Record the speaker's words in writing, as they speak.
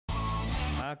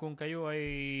kung kayo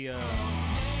ay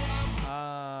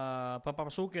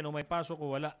papapasukin o may pasok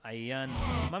o wala. Ayan.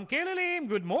 Ma'am Kililim,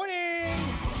 good morning!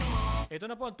 Ito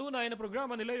na po ang tunay na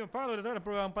programa nila yung Palo,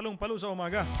 ang Palong sa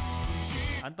umaga.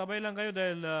 Antabay lang kayo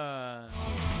dahil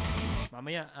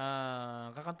mamaya,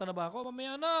 kakanta na ba ako?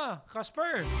 Mamaya na,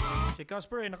 Casper. Si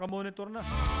Casper ay nakamonitor na.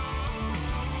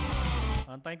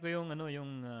 Antayin ko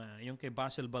yung kay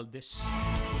Basil Valdez.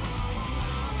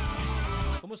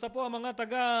 Kumusta po ang mga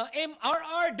taga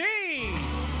MRRD?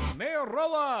 Mayor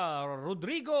Roa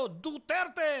Rodrigo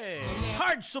Duterte.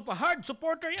 Hard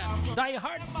supporter yan. Die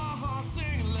hard.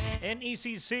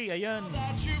 NECC, ayan.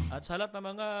 At sa lahat ng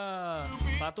mga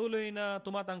patuloy na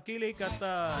tumatangkilik at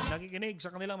nakikinig sa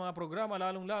kanilang mga programa,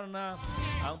 lalong-lalo na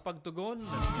ang pagtugon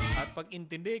at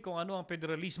pag-intindi kung ano ang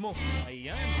federalismo.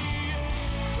 Ayan.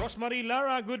 Rosemary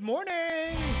Lara, good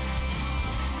morning!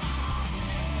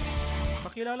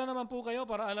 Pakilala naman po kayo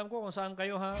para alam ko kung saan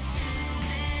kayo, ha?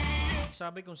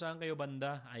 Sabi kung saan kayo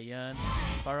banda. Ayan.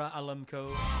 Para alam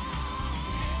ko.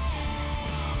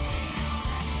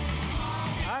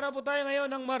 Araw po tayo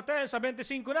ngayon ng Martes sa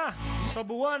 25 na sa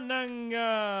buwan ng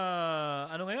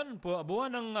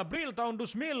buwan ng Abril taong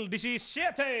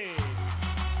 2017.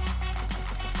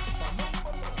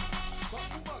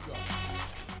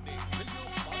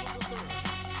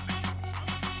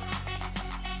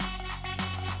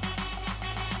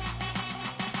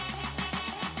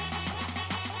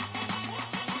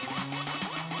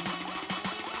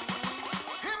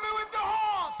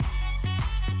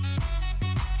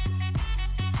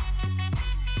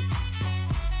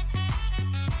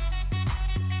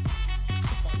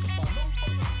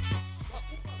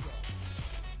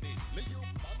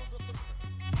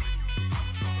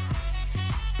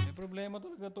 Problema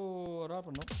talaga to, rap,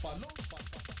 no? Palong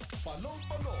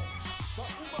sa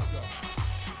umaga.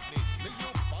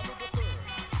 Leo Palo the Third.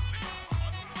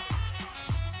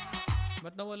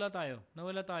 Ba't nawala tayo?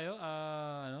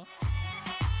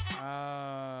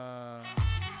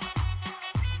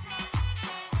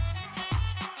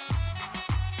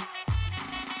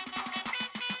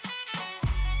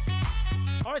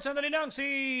 Alright, sandali lang. Si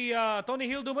Tony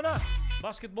Hildo muna.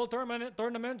 Basketball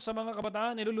tournament sa mga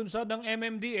kabataan nilulunsad ng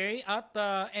MMDA at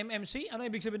MMC. Ano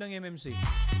ibig sabihin ng MMC?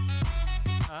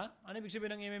 Ano ibig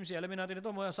sabihin ng MMC? Alamin natin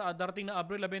ito sa darating na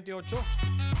Abril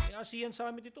 28. ASEAN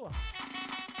Summit ito.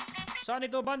 Saan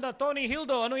ito, banda? Tony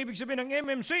Hildo, ano ibig sabihin ng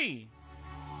MMC?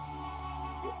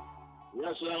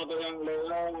 Yes, yung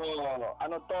Leo.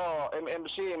 Ano to?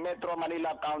 MMC, Metro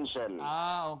Manila Council.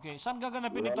 Okay. Saan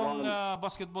gaganapin itong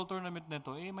basketball tournament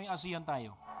nito? May ASEAN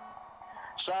tayo.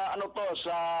 Sa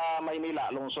sa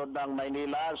Maynila, lungsod ng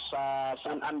Maynila, sa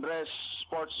San Andres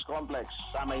Sports Complex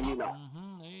sa Maynila.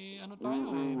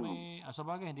 Sa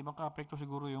bagay, hindi maka-apekto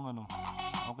siguro yung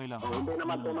okay lang. Hindi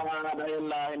naman ito dahil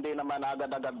hindi naman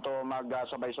agad-agad to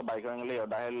magsabay-sabay kang Leo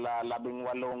dahil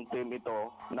 18 team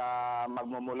ito na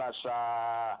magmumula sa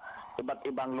iba't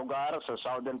ibang lugar sa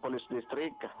Southern Police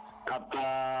District at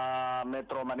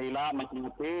Metro Manila,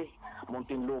 Makati,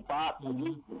 Muntinlupa,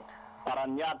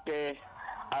 Paranaque,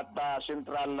 at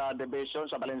Central Division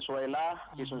sa Valenzuela,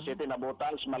 Quezon City,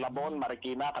 Nabotas, Malabon,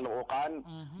 Marikina, Caloocan.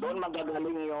 Doon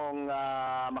magagaling yung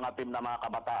mga team na mga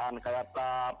kabataan. Kaya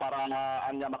para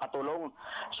niya makatulong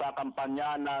sa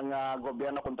kampanya ng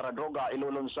gobyerno kontra droga,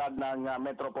 ilulunsad ng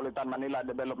Metropolitan Manila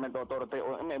Development Authority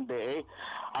o MMDA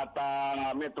at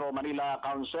Metro Manila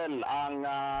Council ang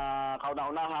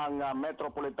kauna-unahang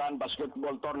Metropolitan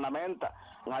Basketball Tournament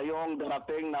ngayong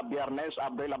darating na Biyernes,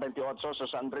 Abril 28 sa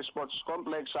San Andres Sports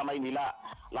Complex sa Maynila.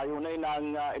 Layunin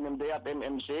ng MMDA at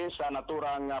MMC sa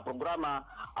naturang programa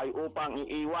ay upang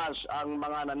iiwas ang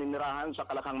mga naninirahan sa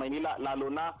Kalakang Maynila, lalo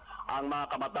na ang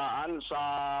mga kabataan sa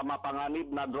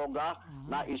mapanganib na droga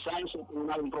na isang sa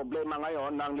tunang problema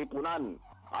ngayon ng lipunan.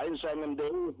 Ayon sa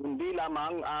MMDA, hindi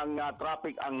lamang ang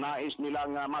traffic ang nais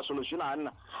nilang masolusyonan,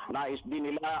 nais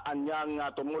din nila anyang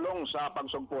tumulong sa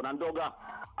pagsugpo ng droga.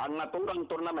 Ang naturang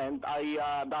tournament ay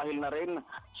dahil na rin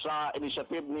sa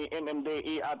initiative ni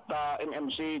MMDA at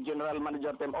MMC General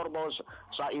Manager Tim Orbos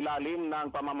sa ilalim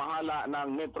ng pamamahala ng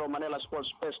Metro Manila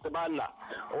Sports Festival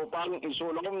upang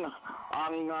isulong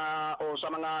sa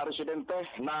mga residente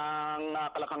ng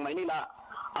Kalakang Maynila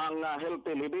ang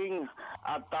healthy living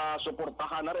at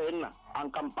suportahan na rin ang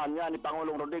kampanya ni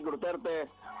Pangulong Rodrigo Duterte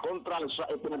kontra sa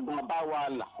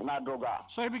ipinagbabawal na droga.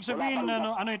 So ibig sabihin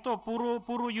ito,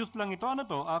 puro youth lang ito. Ano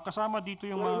to? Kasama dito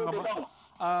yung mga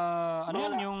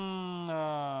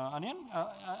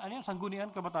sanggunian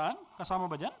kabataan? Kasama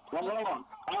ba diyan?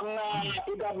 Ang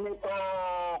edad nito,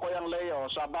 Kuyang Leo,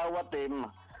 sa bawat team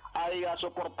ay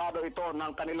suportado ito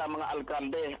ng kanilang mga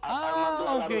alkalde. At ang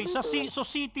maglalaro Okay. dito, So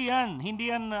city yan.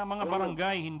 Hindi yan mga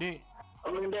barangay. Hindi.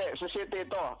 hindi, sa city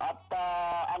ito. At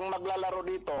ang maglalaro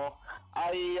dito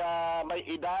ay may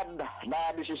edad na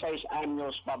 16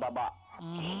 anyos pababa.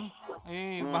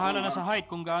 Bahala na sa height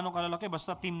kung gaano kalalaki.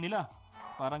 Basta team nila.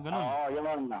 Parang ganun. Oo,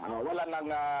 yun. Wala nang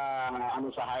ano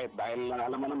sa height dahil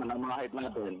alam mo naman ang mga height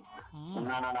natin.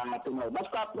 Mga Pinoy.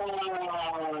 Basta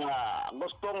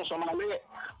gustong sumali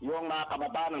yung mga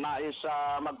kabataan na nais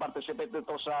mag-participate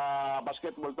dito sa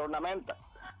basketball tournament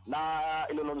na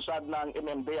ilulunsad ng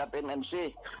MMD at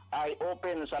MMC ay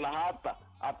open sa lahat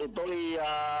at ito'y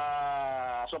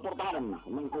suportahan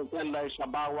ng hotel sa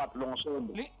bawat lungsod.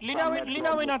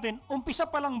 Linawin natin, umpisa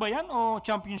pa lang ba yan o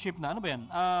championship na? Ano ba yan?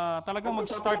 Talagang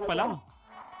mag-start pa lang?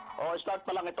 O, start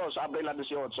pa lang ito sa Abril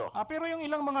 18. Pero yung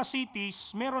ilang mga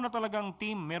cities, meron na talagang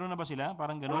team. Meron na ba sila?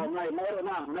 Parang ganun?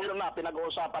 Mayroon na.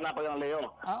 Pinag-uusapan na po yung Leo.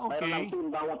 Okay. Mayroon ng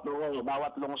team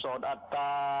bawat lungsod at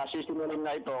sisimulan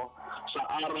na ito sa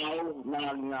araw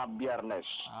ng Biyernes.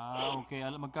 Okay.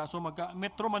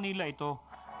 Metro Manila ito.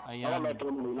 Ayan.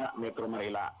 Metro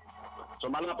Manila. So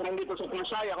malapit lang dito sa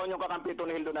Kinse, ako yung kakampi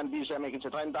Tony Hildo ng DCM Kinse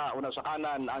Trenta, una sa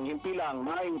kanan, ang himpilang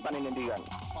may paninindigan.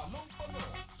 Palong-palo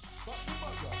sa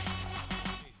Umaga.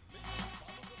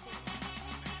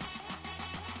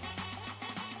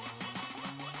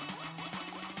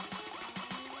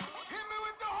 Hit me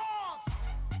with the horns!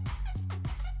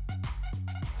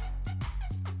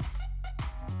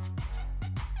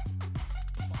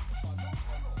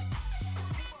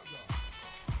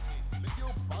 Leo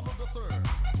Palo III.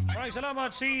 Maraming salamat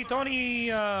si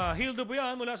Tony Hildo po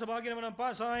yan mula sa bahagi naman ng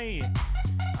Pasay.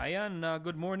 Ayan,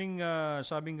 good morning,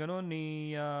 sabing ganon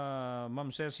ni Ma'am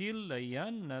Cecil.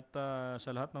 Ayan, at sa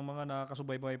lahat ng mga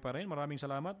nakasubaybay pa rin, maraming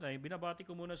salamat. Ay, binabati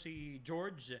ko muna si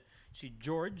George. Si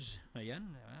George,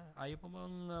 ayan, ayaw pa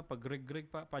mang pag-Greg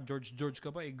pa George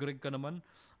ka pa, Greg ka naman.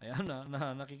 Ayan,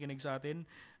 nakikinig sa atin.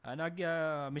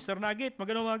 Mr. Nagit,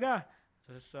 magandang umaga.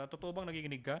 Sa totoo bang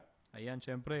nakikinig ka? Ayan,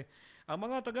 siyempre. Ang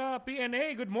mga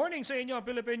taga-PNA, good morning sa inyo,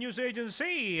 Philippine News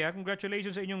Agency.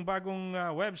 Congratulations sa inyong bagong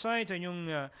website, sa inyong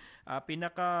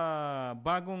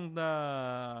pinaka-bagong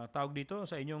tawag dito,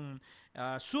 sa inyong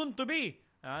soon-to-be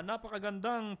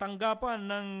napakagandang tanggapan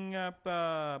ng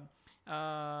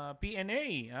PNA.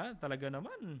 Talaga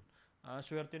naman,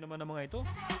 swerte naman ng mga ito.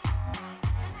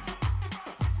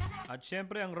 At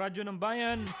siyempre, ang Radyo ng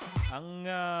Bayan, ang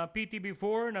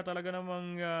PTB4 na talaga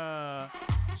namang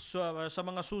sa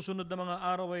mga susunod na mga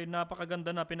araw ay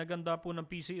napakaganda na. Pinaganda po ng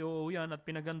PCOO yan at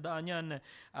pinagandaan yan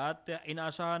at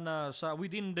inaasahan na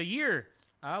within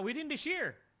this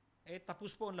year,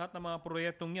 tapos po ang lahat ng mga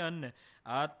proyektong yan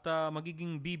at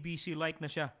magiging BBC-like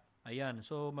na siya. Ayan,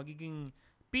 so magiging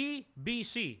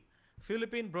PBC,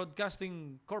 Philippine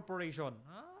Broadcasting Corporation.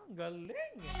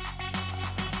 Galing!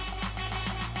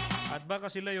 At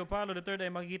baka si Leo Palo III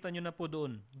ay makikita nyo na po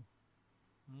doon.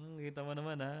 Kita mo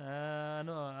naman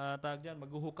tawag dyan,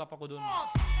 mag-hook up ako doon.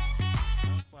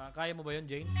 Kaya mo ba yun,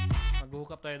 Jane?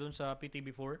 Mag-hook up tayo doon sa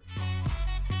PTB4.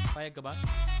 Payag ka ba?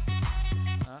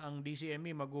 Ang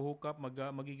DCME mag-hook up,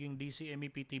 magiging DCME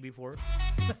PTB4.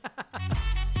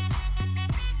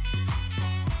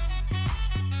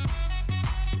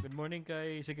 Good morning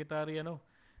kay Secretary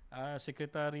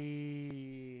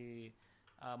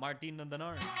Martin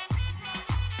Nandanar.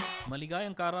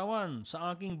 Maligayang kaarawan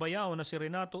sa aking bayaw na si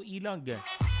Renato Ilag.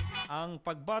 Ang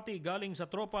pagbati galing sa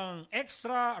tropang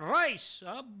Extra Rice.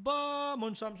 Aba,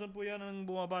 Mon Samson po yan ang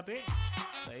bumabati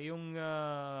sa iyong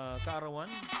kaarawan.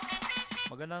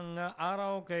 Magandang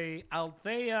araw kay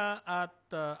Althea at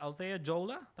Althea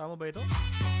Jola. Tama ba ito?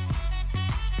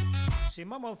 Si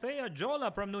Ma'am Althea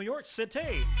Jola from New York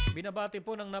City. Binabati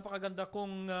po ng napakaganda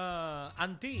kong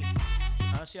auntie.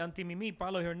 Si Auntie Mimi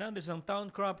Palo Hernandez ng Town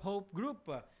Crop Hope Group.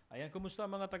 Ayan, kumusta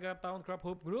mga taga Town Crop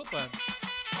Hope Group?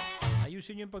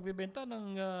 Ayusin nyo yung pagbibenta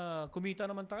ng kumita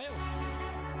naman tayo.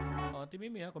 Auntie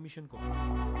Mimi, commission ko.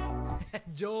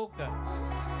 Joke.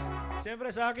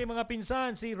 Siyempre sa aking mga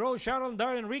pinsan, si Rose Sharon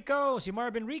Darren Rico, si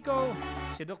Marvin Rico,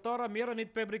 si Dr.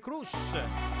 Mironit Pebre Cruz,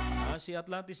 si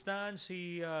Atlantis Tan,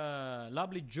 si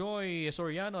Lovely Joy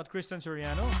Soriano at Christian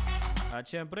Soriano. At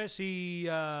siyempre si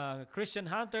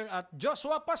Christian Hunter at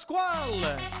Joshua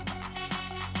Pascual.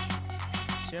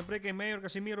 Siyempre kay Mayor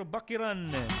Casimiro Bakiran.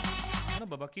 Ano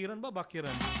ba? Bakiran?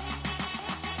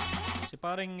 Si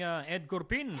paring Ed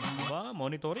Corpin. Diba?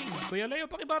 Monitoring. Kuya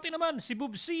Leo, pakibati naman. Si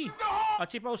Bubsi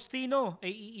at si Faustino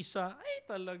ay iisa. Ay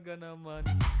talaga naman.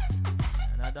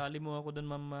 Nadali mo ako doon,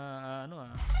 Ma'am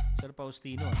Sir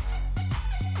Faustino.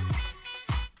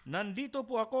 Nandito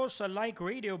po ako sa Like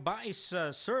Radio Bais,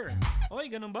 sir. Oy,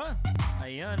 ganun ba?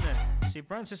 Ayan. Si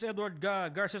Francis Edward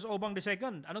Garces Obang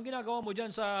II. Anong ginagawa mo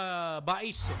dyan sa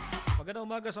Bais? Magandang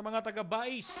umaga sa mga taga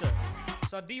Bais.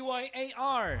 Sa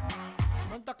DYAR.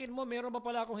 Mantakin mo, meron ba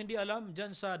pala akong hindi alam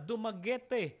dyan sa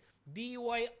Dumaguete.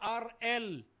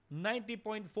 DYRL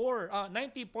 90.4, 90.5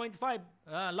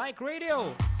 like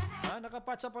radio.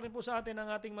 Nakapatsa pa rin po sa atin ang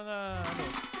ating mga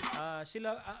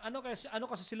sila ano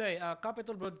kasi sila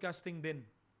Capital Broadcasting din.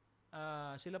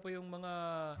 Sila po yung mga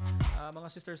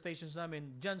sister stations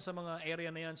namin diyan sa mga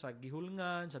area na yan sa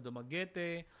Gihulngan, sa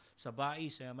Dumaguete, sa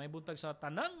Bais. May buntag sa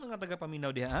tanang mga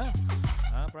taga-paminaw diha.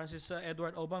 Francis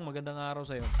Edward Obang, magandang araw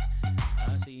sa iyo.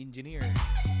 Si engineer.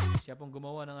 Siya pong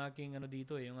gumawa ng aking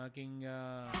dito yung aking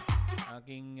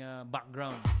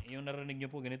background. Yung narinig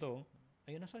niyo po ganito.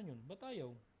 Ayun, nasaan yun? Ba't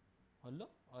ayaw? Hala,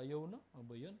 ayaw na. Ano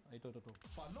ba yan? Ay, ito.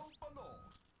 Palong sa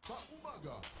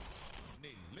umaga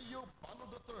ni Leo Palo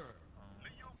III.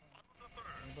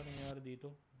 Ano ba nangyari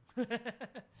dito?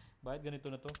 Bakit ganito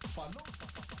na to?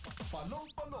 Palong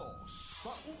sa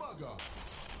umaga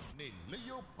ni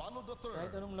Leo Palo III.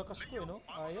 Kahit anong lakas ko, no?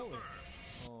 Ayaw eh.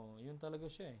 Yun talaga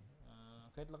siya eh.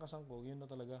 Kahit lakasan ko, yun na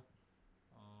talaga.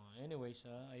 Anyways,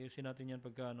 ayusin natin yan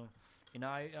pagka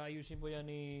inaayusin po yan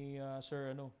ni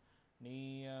Sir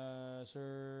Sir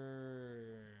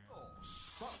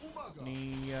Sa umaga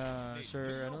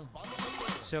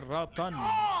Sir Rautan.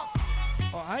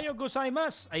 Ayaw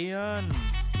gozaimasu. Ayan.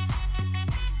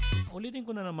 Ulitin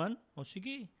ko na naman.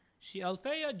 Sige. Si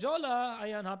Althea Jola,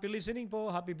 ayan, happy listening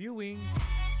po, happy viewing.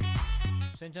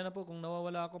 Pasensya na po kung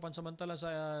nawawala ako pansamantala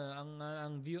sa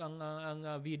ang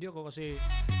video ko kasi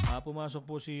pumasok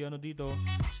po si dito,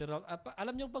 si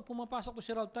alam niyo pag pumapasok to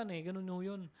si Raltan ganun ho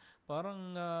 'yun.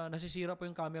 Parang nasisira po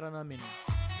yung camera namin.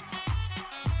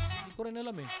 Hindi ko rin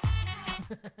alam eh.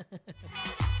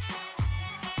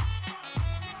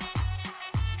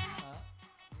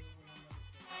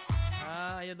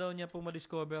 Ayaw daw niya po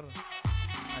ma-discover.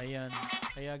 Ayan,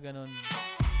 kaya ganun.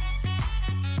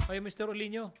 Ay, Mr.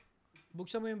 Olinio,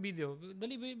 buksan mo yung video.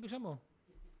 Dali, buksan mo.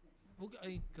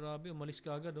 Ay, grabe, umalis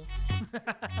ka agad, oh.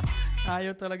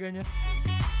 Ayaw talaga niya.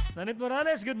 Nanit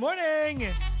Morales, good morning!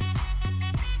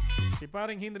 Si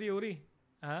paring Henry Uri.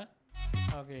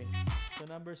 Okay. So,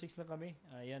 number 6 na kami.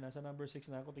 Ayan, nasa number 6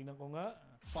 na ako. Tingnan ko nga.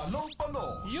 Palong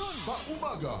yun! sa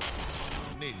umaga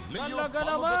ni Leo Talaga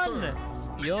Palo naman!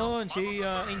 III. Yun, si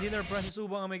Engineer Francis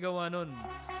Ubang ang may gawa nun.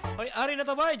 Hoy, ari na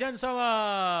tabay dyan sa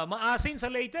Maasin sa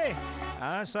Leyte.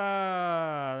 Sa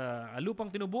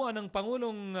lupang tinubuan ng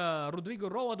Pangulong Rodrigo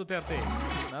Roa Duterte.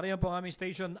 Nariyan po ang aming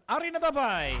station, Ari na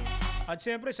tabay. At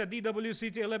siyempre sa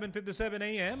DWCT 11:57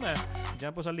 AM.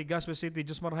 Diyan po sa Legazpi City,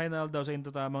 Diyos Marhainal daw sa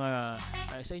inyo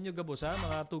sa inyo gabos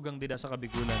mga tugang dida sa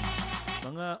Kabigulan.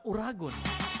 Mga uragon,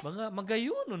 mga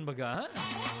magayunon baga.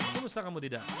 Kumusta ka mo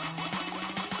dida?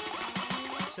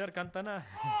 Sir, kanta na.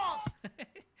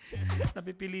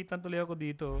 Napipilitan tuloy ako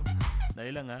dito.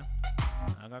 Dahil lang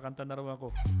kakanta na raw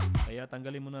ako. Kaya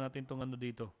tanggalin muna natin tong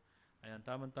dito. Ayan,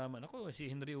 tama-tama. Ako, si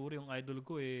Henry Uri, yung idol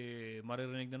ko,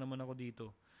 maririnig na naman ako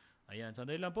dito. Ayan,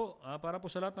 sandali lang po. Para po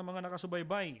sa lahat ng mga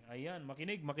nakasubaybay. Ayan,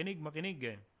 makinig.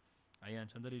 Ayan,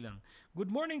 sandali lang.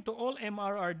 Good morning to all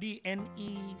MRRD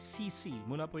NECC.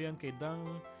 Mula po yan kay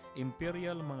Dang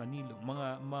Imperial Manganido.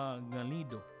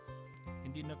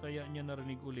 Hindi na kaya niya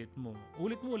narinig ulit mo.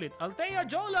 Ulit. Althea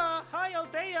Jola! Hi,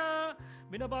 Althea!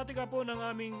 Binabati ka po ng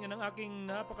aking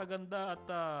napakaganda at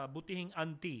butihing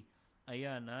auntie.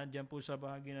 Ayan, diyan po sa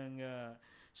bahagi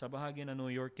ng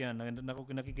New York yan.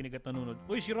 Nakikinig at nanonood.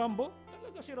 Uy, si Rambo?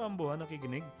 Talaga si Rambo,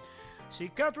 nakikinig. Si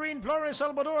Catherine Flores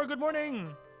Salvador, good morning!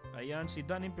 Ayan, si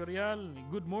Dan Imperial,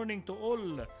 good morning to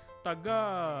all.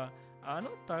 Taga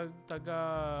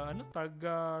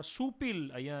Supil.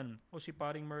 Ayan. O si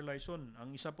paring Merlyson, ang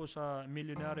isa po sa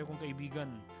milyonaryo kong kaibigan.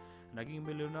 Naging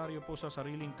milyonaryo po sa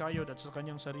sariling kayod at sa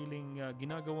kanyang sariling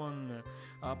ginagawang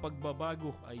pagbabago.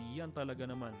 Ayan talaga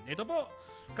naman. Ito po,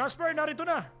 Casper, narito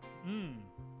na.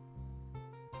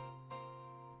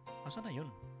 Asa na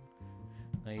yun?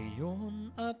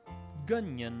 Ngayon at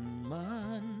ganyan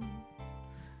man,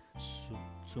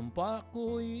 sumpa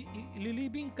ko'y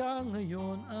ililibing ka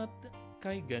ngayon at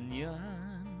kay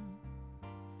ganyan.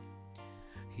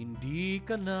 Hindi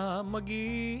ka na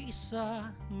mag-iisa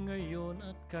ngayon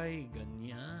at kay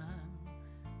ganyan.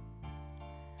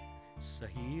 Sa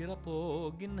hirap o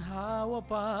ginhawa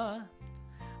pa,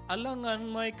 alangan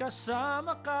may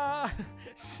kasama ka,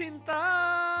 sinta.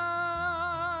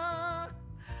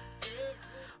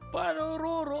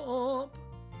 Parururoob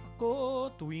ako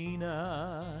tuwi na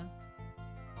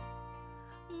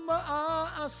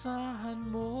maaasahan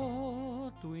mo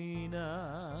tuwi na.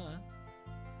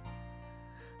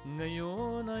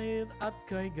 Ngayon ay at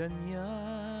kay ganyan.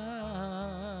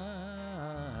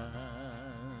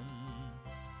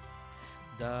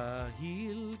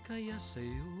 Dahil kaya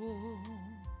sa'yo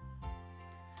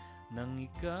nang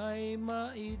ika'y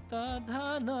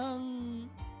maitadhanang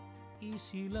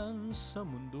isilang sa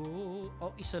mundo o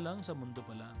isa lang sa mundo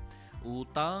pala.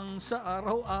 Utang sa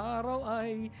araw-araw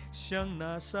ay siyang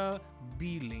nasa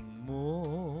biling mo.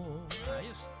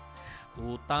 Ayos.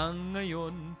 Utang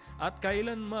ngayon at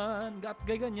kailanman at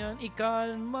ganyan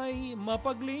ikan may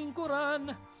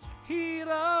mapaglingkuran. Hirang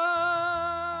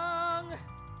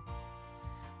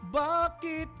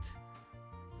bakit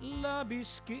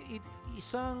labis kiit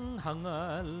isang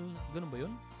hangal? Ganun ba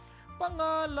yun?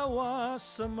 Pangalawa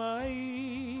sa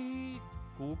may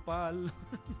kupal.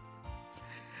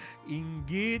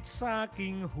 Inggit sa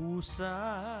aking husay.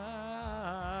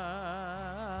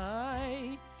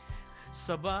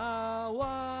 Sa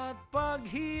bawat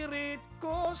paghirit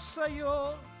ko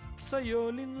sa'yo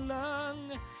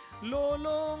linlang,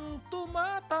 lolong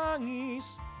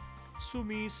tumatangis,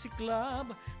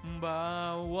 sumisiklab,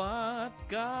 bawat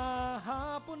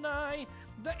kahapon ay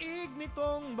daig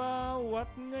nitong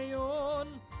bawat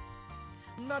ngayon,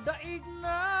 nadaig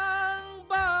ng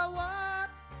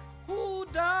bawat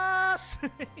hudas.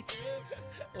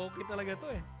 Okay talaga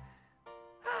to eh.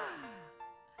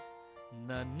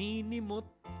 Naninimot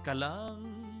ka lang.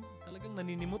 Talagang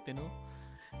naninimot eh, no?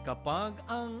 Kapag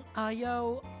ang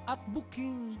ayaw at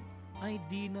buking ay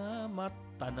di na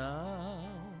matanaw.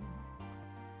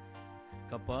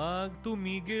 Kapag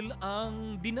tumigil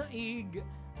ang dinaig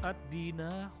at di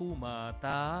na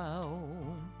humataw.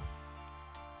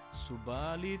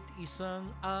 Subalit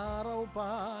isang araw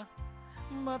pa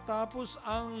matapos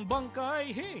ang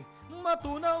bangkay,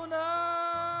 matunaw na.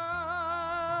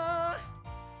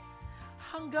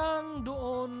 Hanggang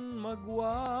doon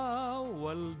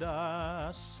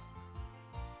magwawaldas.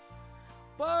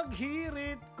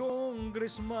 Paghirit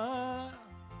congressman,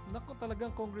 nako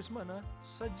talagang congressman ha,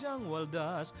 sadyang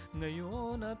waldas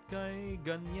ngayon at kay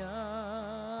ganyan.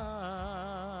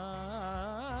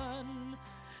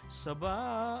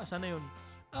 Sana yun?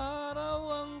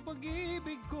 Araw ang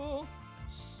pag-ibig ko,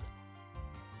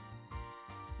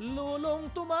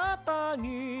 lulong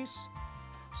tumatangis,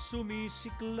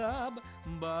 sumisiklab,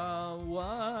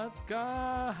 bawat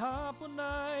kahapon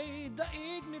ay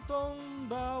daig nitong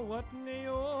bawat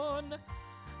ngayon,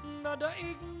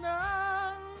 nadaig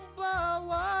ng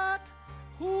bawat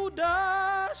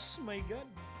hudas. My God.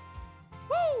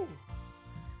 Woo!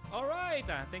 Alright,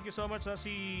 thank you so much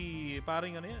si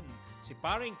paring ano yan, si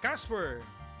paring Casper.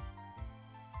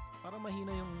 Parang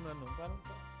mahina yung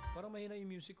parang mahina yung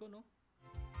music ko, no?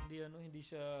 Hindi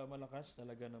siya malakas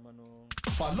talaga naman, no.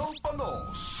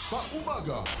 Palong-palo sa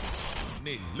umaga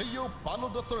ni Leo Palo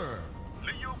III.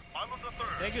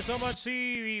 Thank you so much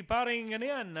si paring ano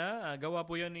yan, ha? Gawa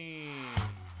po yan ni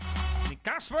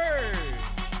Casper.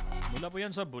 Mula po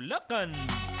yan sa Bulacan.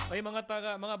 Ay mga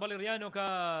Valeriano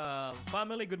ka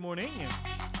family, good morning.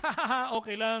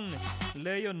 Okay lang.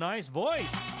 Leo, nice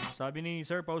voice. Sabi ni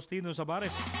Sir Faustino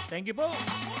Sabares. Thank you po.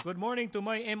 Good morning to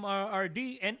my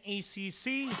MRRD,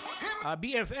 NACC,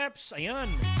 BFFs. Ayan.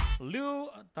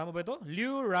 Tama ba ito?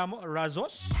 Liu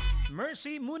Razos,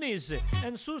 Mercy Muniz,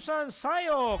 and Susan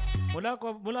Sayok.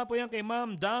 Mula po yan kay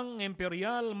Ma'am Dang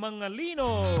Imperial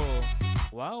Mangalino.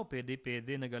 Wow, pwede.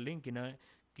 Nagaling.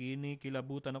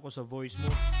 Kinikilabutan ako sa voice mo.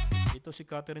 Ito si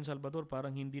Catherine Salvador,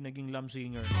 parang hindi naging lam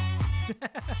singer.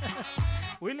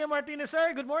 William Martinez,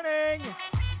 sir, good morning.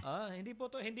 Hindi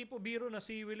po biro na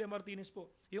si William Martinez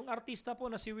po. Yung artista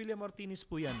po na si William Martinez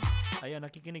po yan. Ayan,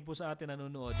 nakikinig po sa atin,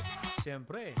 nanonood.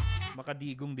 Siyempre,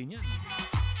 makadigong din yan.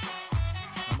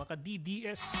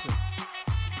 Maka-DDS.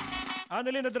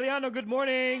 Annalyn Adriano, good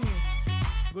morning.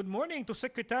 Good morning to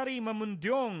Secretary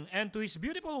Mamundyong and to his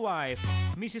beautiful wife,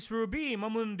 Mrs. Ruby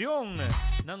Mamundyong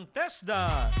ng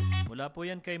TESDA. Mula po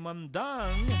yan kay Ma'am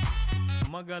Dang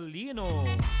Magalino.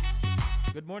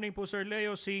 Good morning po, Sir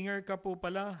Leo. Singer ka po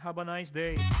pala. Have a nice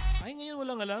day. Ay, ngayon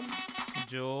walang alam.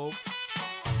 Joke.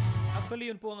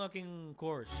 Actually, yun po ang aking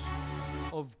course.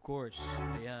 Of course.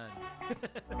 Ayan.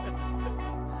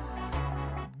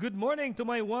 Good morning to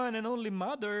my one and only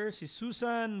mother, si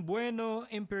Susan Bueno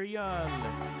Imperial.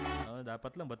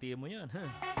 Dapat lang, batiin mo yan.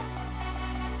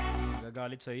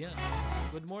 Gagalit sa'yo yan.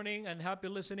 Good morning and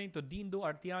happy listening to Dindo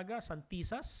Artiaga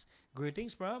Santisas.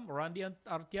 Greetings from Randy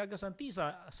Artiaga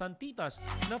Santitas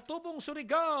na tubong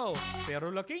Surigao.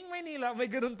 Pero laking Maynila, may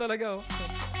ganun talaga.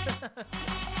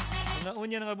 Mga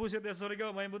unya ng abusit sa Surigao,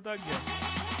 may butag yan.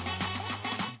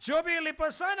 Joby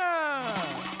Lipasana!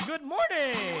 Good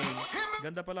morning!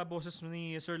 Ganda pala boses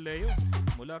ni Sir Leo.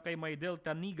 Mula kay Maydel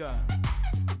Taniga.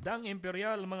 Dang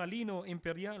Imperial, mga Lino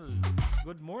Imperial.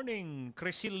 Good morning,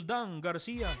 Cresildang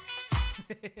Garcia.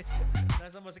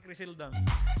 Nasa mo si Crisildan.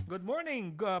 Good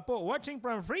morning po. Watching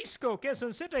from Frisco,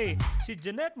 Quezon City. Si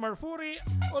Jeanette Marfuri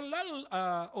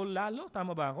Olalo.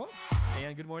 Tama ba ako?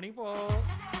 Ayan, good morning po.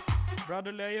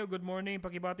 Brother Leo, good morning.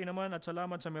 Pakibati naman at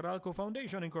salamat sa Meralco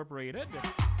Foundation Incorporated.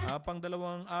 Pang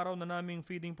dalawang araw na naming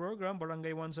feeding program,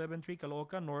 Barangay 173,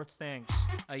 Caloocan North. Thanks.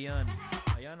 Ayan.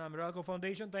 Ayan, Meralco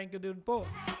Foundation, thank you din po.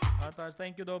 At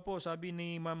thank you daw po, sabi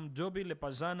ni Ma'am Joby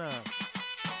Lepazana.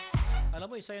 Alam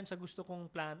mo, isa yan sa gusto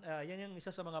kong plan. Yan yung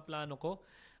isa sa mga plano ko.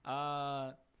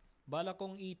 Bala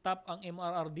kong i-tap ang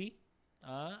MRRD,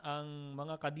 ang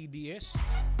mga ka-DDS.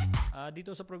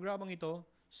 Dito sa programang ito,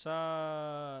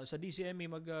 sa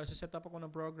DCME mag-set up ako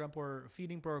ng program for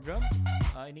feeding program.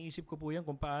 Iniisip ko po yan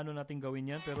kung paano natin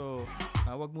gawin yan, pero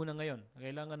wag muna ngayon.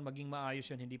 Kailangan maging maayos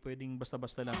yan, hindi pwedeng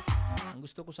basta-basta lang. Ang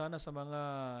gusto ko sana sa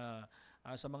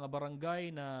mga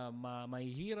barangay na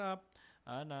mahihirap,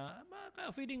 na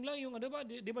feeding lang yung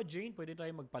di ba Jane, pwede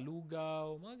tayo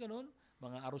magpalugaw, mga ganun,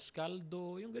 mga arroz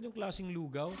caldo, yung ganyong klaseng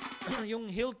lugaw.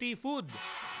 Yung healthy food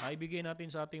ibigay natin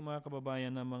sa ating mga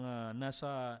kababayan na mga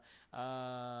nasa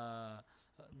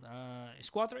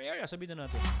squatter area, sabihin na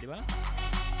natin, di ba?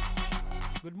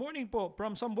 Good morning po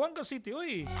from Zamboanga City.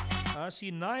 Uy,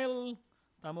 si Nile,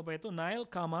 tama ba ito? Nile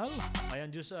Kamal. Ayan,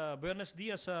 Diyos, Buenos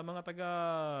Dias sa mga taga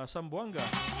Zamboanga.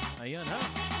 Ayan, ha?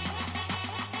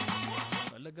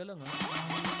 Talaga lang, ha?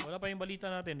 Wala pa yung balita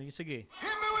natin. Sige,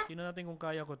 tingnan natin kung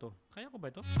kaya ko to. Kaya ko ba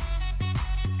ito?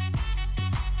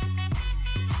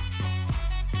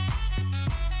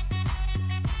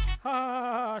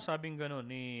 Sabing gano'n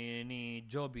ni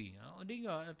Joby. Hindi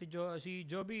nga, si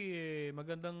Joby,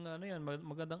 magandang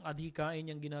magandang adhikain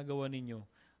yung ginagawa ninyo.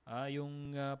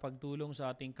 Yung pagtulong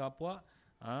sa ating kapwa,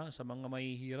 sa mga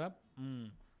mahihirap,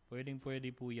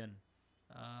 pwedeng-pwede po 'yan.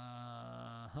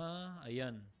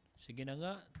 Ayan. Sige na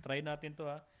nga, try natin 'to,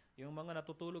 ha. Yung mga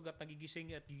natutulog at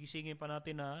nagigising at gigisingin pa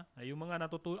natin, ha. Yung mga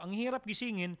natutulog, ang hirap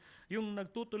gisingin, yung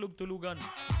nagtutulog-tulugan.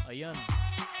 Ayan.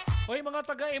 Hoy mga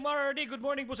taga MRRD, good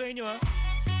morning po sa inyo, ha.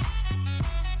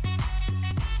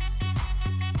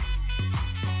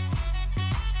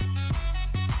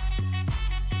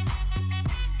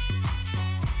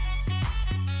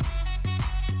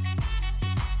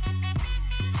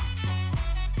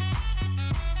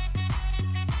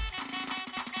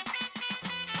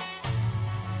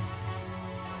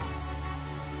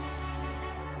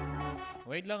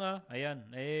 Wait lang, ha. Ayan.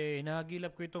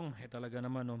 Hinahagilap ko itong talaga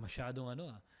naman, masyado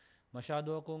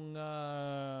akong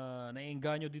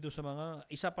naengganyo dito sa mga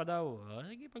isa pa daw.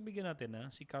 Sige, pagbigyan natin,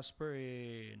 ha. Si Casper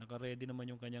naka-ready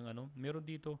naman yung kanyang meron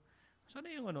dito.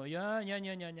 Sana yung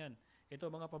Yan.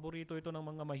 Ito mga paborito ito ng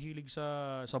mga mahilig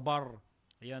sa bar.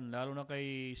 Ayan, lalo na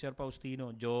kay Sir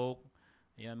Faustino. Joke.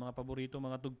 Ayan, mga paborito,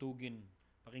 mga tugtugin.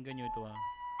 Pakinggan nyo ito, ha.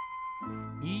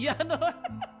 Yan,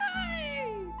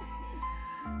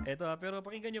 Eto, pero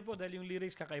pakinggan nyo po dahil yung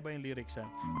lyrics, kakaiba yung lyrics, ha.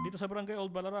 Dito sa Barangay Old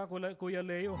Balara, Kuya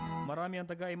Leo, marami ang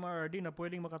taga-MRRD na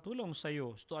pwedeng makatulong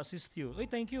sa'yo to assist you. Ay,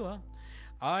 thank you, ha.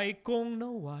 I kung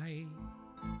naway.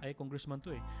 Ay, congressman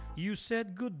to, eh. You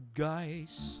said good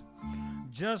guys.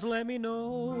 Just let me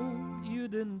know you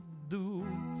didn't do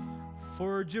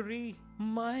forgery,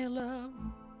 my love.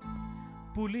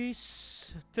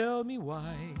 Police, tell me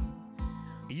why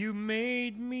you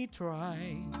made me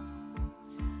try.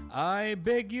 I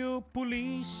beg you,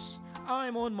 police,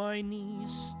 I'm on my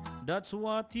knees. That's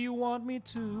what you want me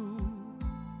to.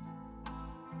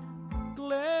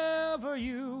 Clever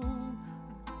you,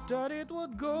 that it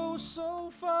would go so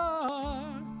far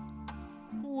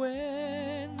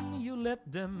when you let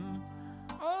them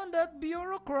on that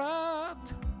bureaucrat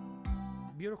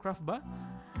ba?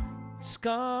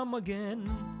 Scum again,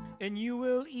 and you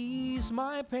will ease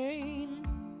my pain.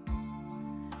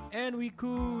 And we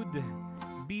could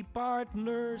be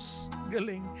partners,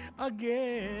 galing,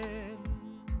 again.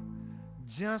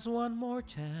 Just one more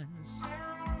chance,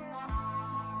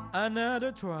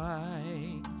 another try,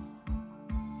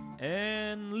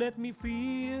 and let me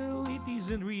feel it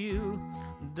isn't real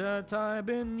that I've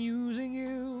been using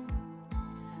you.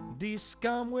 This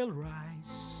scum will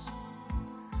rise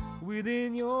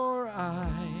within your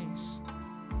eyes.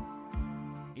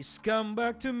 It's come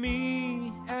back to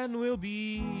me and we'll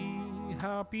be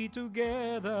happy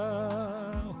together.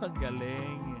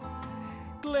 Galing.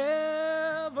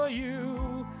 Clever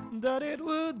you, that it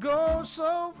would go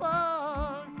so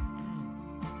far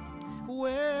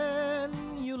when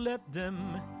you let them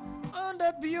on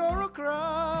that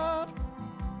bureaucrat.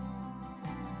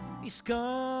 It's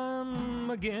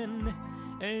come again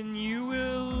and you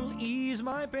will ease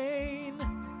my pain,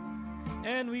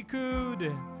 and we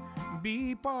could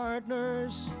be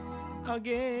partners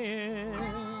again.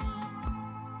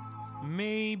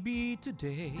 maybe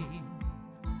today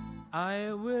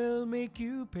I will make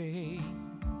you pay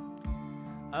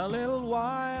a little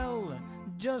while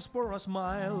just for a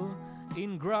smile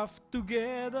in graft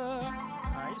together.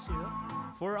 I see that.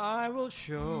 For I will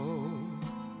show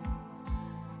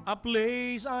a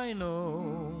place I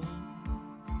know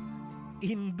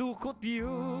in Dukot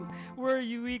you where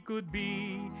we could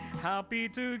be happy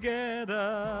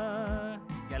together.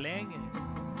 Galing eh.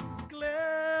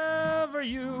 Clever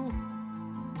you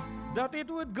that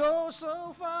it would go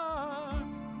so far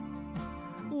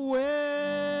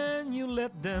when you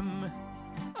let them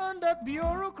on that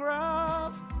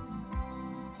bureaucraft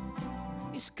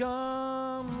is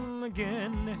come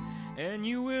again, and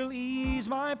you will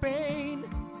ease my pain,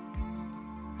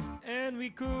 and we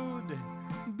could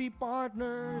be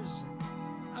partners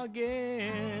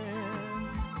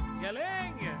again.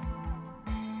 Galing!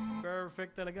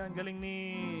 Perfect talaga. Ang galing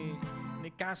ni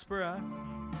Casper, ha?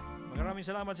 Maraming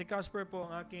salamat si Casper po,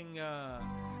 ang aking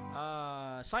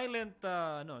silent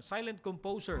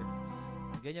composer.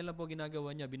 Ganyan lang po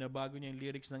ginagawa niya. Binabago niya yung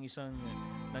lyrics ng isang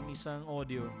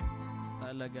audio.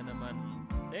 Talaga naman.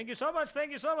 Thank you so much.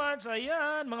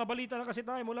 Ayan, mga balita na kasi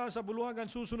tayo mula sa Buluagan.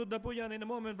 Susunod na po yan in a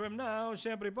moment from now.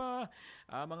 Siyempre pa,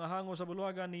 mga hango sa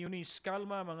Buluagan ni Eunice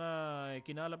Calma, mga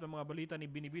kinalap ng mga balita ni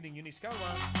Binibining Eunice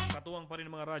Calma. Katuwang pa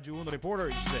rin ng mga Radyo 1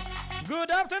 reporters.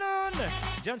 Good afternoon!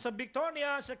 Diyan sa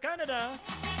Victoria, sa Canada.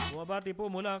 Bumabati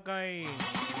po mula kay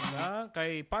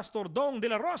Pastor Dong de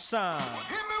la Rosa.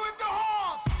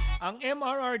 Ang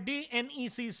MRRD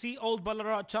NECC Old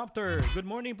Balara Chapter. Good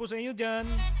morning po sa inyo dyan.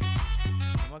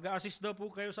 Mag-a-assist daw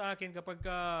po kayo sa akin kapag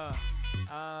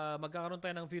magkakaroon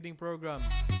tayo ng feeding program.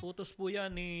 Utos po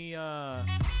yan ni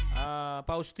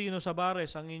Faustino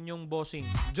Sabares, ang inyong bossing.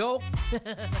 Joke!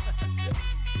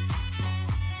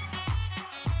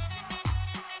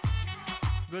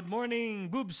 Good morning,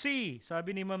 Bubsi,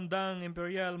 sabi ni Ma'am Dang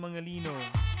Imperial Mangalino.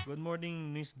 Good morning,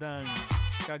 Miss Dang.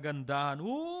 Kagandahan.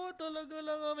 Talaga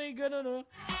lang may gano'n, no?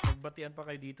 Nagbatian pa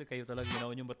kayo dito. Kayo talaga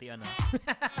ginawa niyong batian, ha?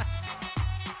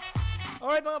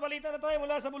 Alright, mga balita na tayo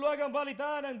mula sa Buluagang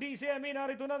Balita ng DCME.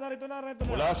 Narito na.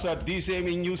 Mula sa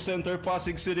DCME News Center,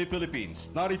 Pasig City,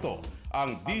 Philippines. Narito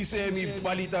ang DCME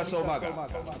Balita sa Umaga.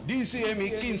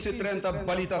 DCME Kinse Trenta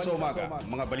Balita sa Umaga.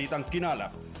 Mga balitang kinalap,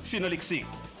 sinaliksik,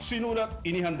 sinulat,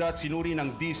 inihanda at sinuri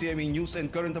ng DCME News and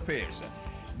Current Affairs.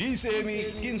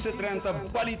 DCME Kinse Trenta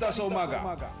Balita sa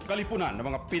Umaga. Kalipunan ng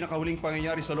mga pinakahuling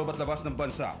pangyayari sa loob at labas ng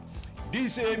bansa.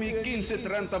 DCME Kinse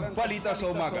Trenta Balita sa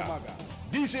Umaga.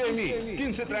 DCME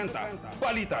Kinse Trenta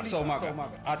Balita sa Umaga.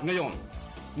 At ngayon,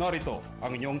 narito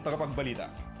ang inyong tagapagbalita.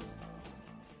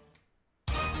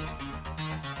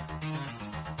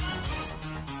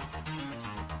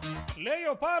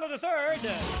 Leo Palo III.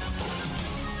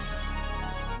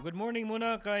 Good morning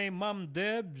muna kay Ma'am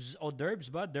Debs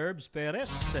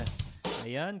Perez.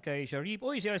 Ayan, kay Sharif.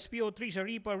 Si SPO3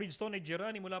 Sharifa Ridgestone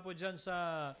Gerani mula po dyan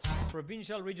sa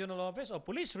Provincial Regional Office o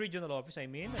Police Regional Office,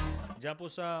 Dyan po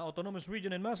sa Autonomous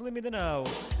Region in Maslim, Mindanao.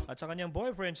 At sa kanyang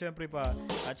boyfriend, siyempre pa.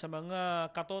 At sa mga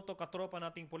katropa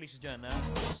nating police dyan,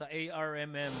 sa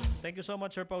ARMM. Thank you so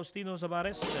much, Sir Faustino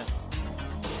Sabares.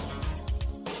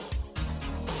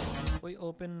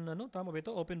 Tama ba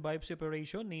ito? Open biopsy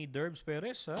operation ni Derbs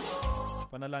Perez, ha?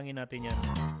 Panalangin natin yan.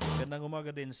 Gandang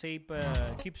umaga din.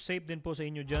 Keep safe din po sa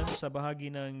inyo dyan sa bahagi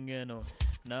ng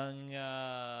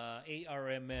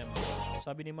ARMM.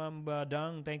 Sabi ni Ma'am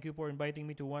Dang, thank you for inviting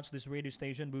me to watch this radio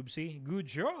station, Bubsi. Good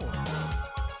show!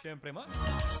 Siyempre, ma.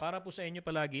 Para po sa inyo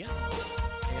palagi yan.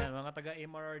 Ayan, mga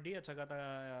taga-MRRD at saka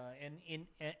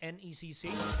NECC.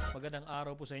 Magandang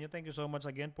araw po sa inyo. Thank you so much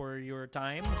again for your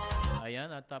time. Ayan,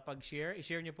 at pag-share,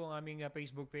 i-share niyo po ang aming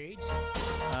Facebook page.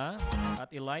 At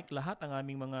i-like lahat ang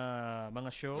aming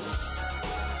mga show.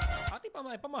 At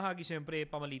ipamahagi siyempre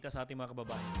pamalita sa ating mga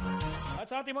kababayan.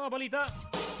 At sa ating mga balita,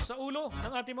 sa ulo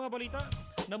ng ating mga balita,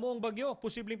 na muong bagyo,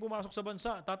 posibleng pumasok sa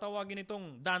bansa. Tatawagin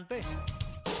itong Dante.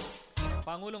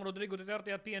 Pangulong Rodrigo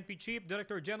Duterte at PNP Chief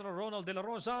Director General Ronald De La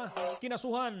Rosa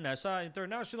kinasuhan sa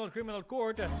International Criminal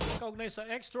Court kaugnay sa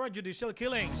extrajudicial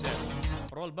killings.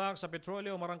 Rollback sa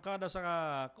petrolyo umarangkada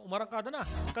na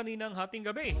kaninang hating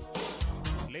gabi.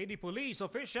 Lady police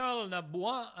official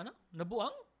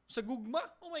nabuang sa gugma.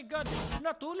 Oh my God!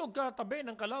 Natulog katabi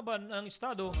ng kalaban ng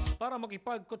estado para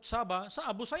makipagkutsaba sa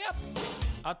Abu Sayyaf.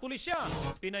 At pulisya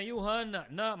pinayuhan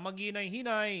na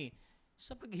maghinay-hinay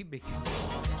sa pag-ibig.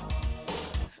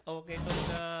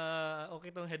 Okay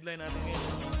itong headline natin ngayon.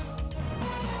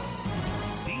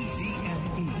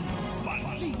 DCME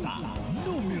Balita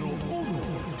Numero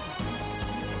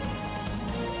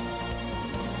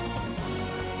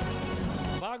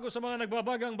 1. Bago Bago sa mga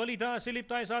nagbabagang balita, silip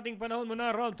tayo sa ating panahon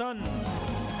muna, Ralton.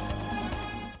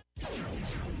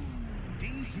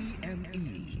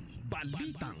 DCME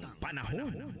Balitang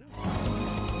Panahon.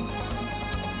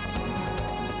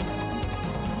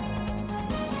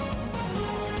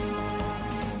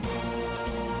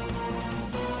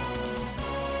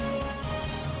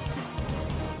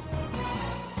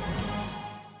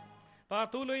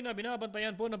 Patuloy na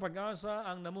binabantayan po ng pag-asa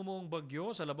ang namumuong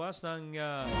bagyo sa labas ng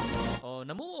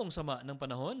namumuong sama ng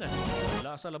panahon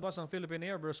sa labas ng Philippine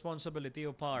Air Responsibility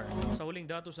o PAR. Sa huling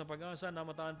datos ng pag-asa,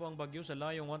 namataan po ang bagyo sa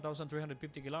layong 1,350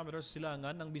 kilometers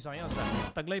silangan ng Visayas.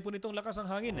 Taglay po nitong lakas ng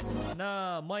hangin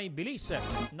na may bilis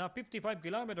na 55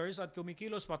 kilometers at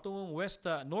kumikilos patungong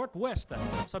northwest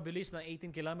sa bilis na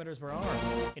 18 kilometers per hour.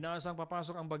 Inaasang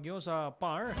papasok ang bagyo sa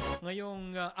PAR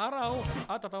ngayong araw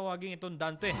at tatawagin itong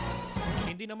Dante.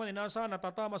 Hindi naman inaasahan na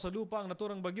tatama sa lupa ang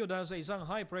naturang bagyo dahil sa isang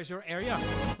high pressure area.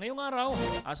 Ngayong araw,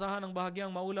 asahan ang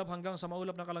bahagyang maulap hanggang sa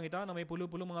maulap na kalangitan na may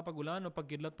pulo-pulong mga pagulan o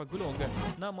pagkidlat pagkulog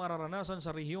na mararanasan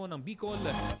sa rehiyon ng Bicol,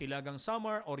 Hilagang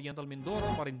Samar, Oriental Mindoro,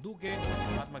 Marinduque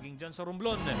at maging dyan sa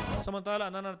Romblon. Samantala,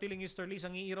 nananatiling easterlies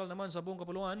ang iiral naman sa buong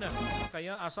kapuluan,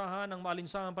 kaya asahan ang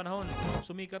maalinsangang panahon.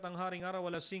 Sumikat ang haring araw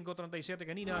alas 5:37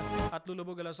 kanina at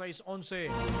lulubog alas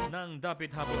 6:11 ng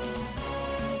dapit hapon.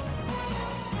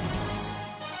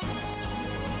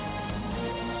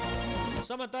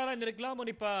 Samantala,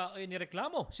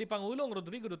 nireklamo si Pangulong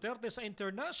Rodrigo Duterte sa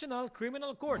International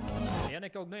Criminal Court. Ayan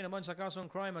ay kaugnay naman sa kasong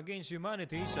Crime Against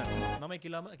Humanities na may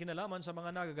kinalaman sa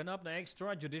mga nagaganap na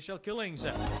extrajudicial killings.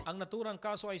 Ang naturang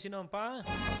kaso ay sinampa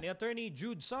ni Attorney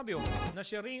Jude Sabio na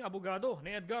siya ring abogado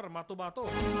ni Edgar Matubato.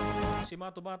 Si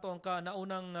Matubato ang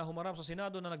naunang humarap sa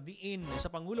Senado na nagdiin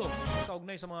sa Pangulo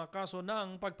kaugnay sa mga kaso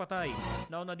ng pagpatay.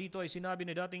 Nauna dito ay sinabi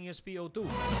ni dating SPO2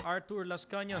 Arthur Las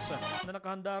Cañas na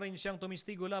nakahanda rin siyang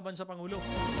tumistigo laban sa Pangulo.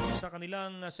 Sa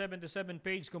kanilang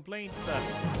 77-page complaint,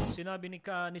 sinabi ni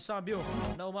Sabio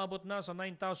na umabot na sa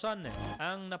 9,000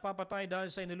 ang napapatay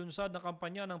dahil sa inilunsad na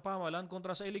kampanya ng pamahalaan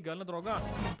kontra sa illegal na droga.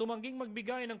 Tumangging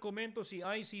magbigay ng komento si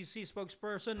ICC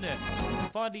spokesperson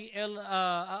Fadi El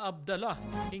Abdallah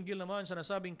hinggil naman sa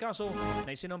nasabing kaso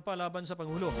na isinampa laban sa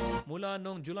Pangulo. Mula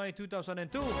noong July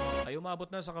 2002 ay umabot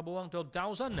na sa kabuuang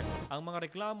 12,000 ang mga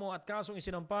reklamo at kasong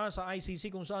isinampa sa ICC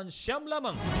kung saan siyam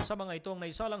lamang sa mga itong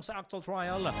naisalang sa actual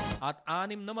trial at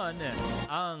 6 naman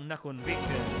ang nakonvict.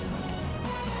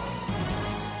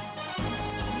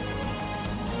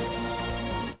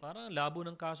 Parang labo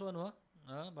ng kaso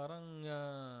parang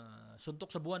suntok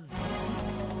sa buwan.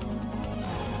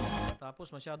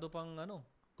 Tapos masyado pang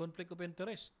conflict of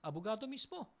interest. Abogado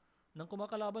mismo nang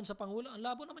kumakalaban sa Pangulo. Ang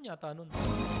labo naman yata nun.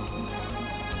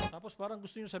 Tapos parang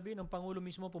gusto nyo sabihin ng Pangulo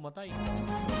mismo pumatay.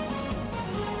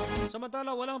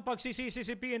 Samantala, walang pagsisisi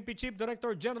si PNP Chief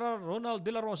Director General Ronald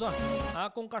De La Rosa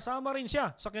kung kasama rin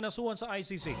siya sa kinasuhan sa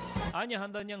ICC. Anya,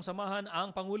 handa niyang samahan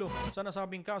ang Pangulo sa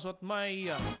nasabing kaso at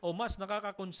mas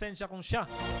nakakakonsensya kung siya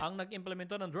ang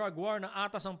nag-implemento ng drug war na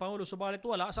atas ang Pangulo subalit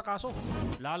wala sa kaso.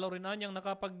 Lalo rin anyang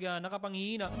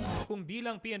nakapanghihina kung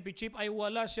bilang PNP Chief ay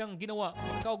wala siyang ginawa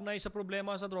kaugnay sa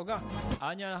problema sa droga.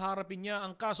 Anya, harapin niya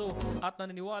ang kaso at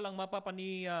naniniwalang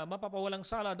mapapawalang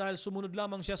sala dahil sumunod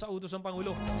lamang siya sa utos ng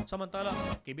Pangulo. Samantala,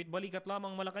 kibit balikat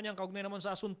lamang Malacanang kaugnay naman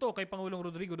sa asunto kay Pangulong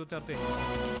Rodrigo Duterte.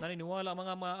 Naniniwala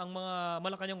ang mga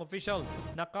Malacanang official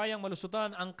na kayang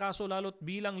malusutan ang kaso lalo't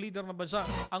bilang leader ng bansa.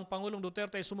 Ang Pangulong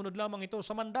Duterte sumunod lamang ito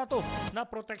sa mandato na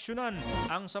proteksyonan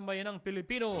ang sambayanang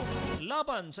Pilipino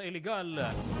laban sa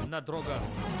iligal na droga.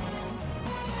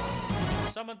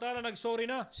 Samantala, nagsorry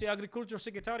na si Agriculture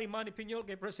Secretary Manny Piñol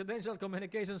kay Presidential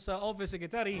Communications Office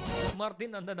Secretary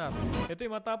Martin Andanar. Ito'y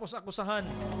matapos akusahan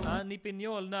ni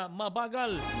Piñol na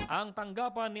mabagal ang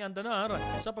tanggapan ni Andanar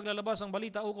sa paglalabas ng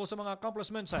balita ukol sa mga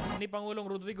accomplishments ni Pangulong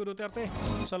Rodrigo Duterte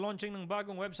sa launching ng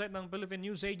bagong website ng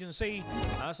Philippine News Agency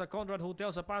sa Conrad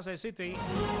Hotel sa Pasay City.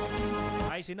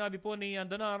 Ay sinabi po ni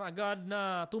Andanar agad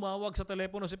na tumawag sa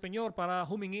telepono si Piñol para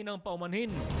humingi ng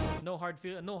paumanhin. No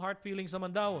hard feelings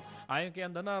naman daw. Ayon kay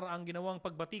Andanar ang ginawang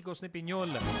pagbatikos ni Piñol.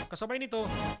 Kasabay nito,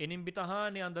 inimbitahan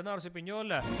ni Andanar si Piñol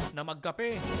na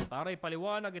magkape para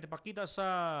ipaliwanag at ipakita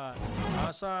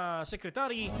sa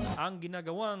sekretary ang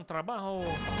ginagawang trabaho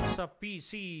sa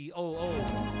PCOO.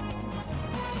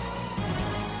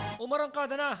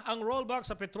 Umarangkada na ang rollback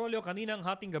sa petrolyo kaninang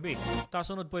hating gabi.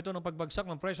 Kasunod po ito ng pagbagsak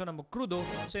ng presyo ng crudo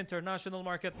sa international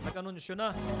market. Nag-anunsyo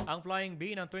na ang Flying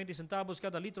B ng 20 centavos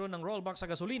kada litro ng rollback sa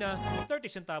gasolina, 30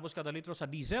 centavos kada litro sa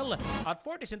diesel at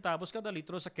 40 centavos kada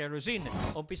litro sa kerosene.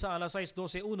 Umpisa alas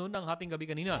 6:12 ng hating gabi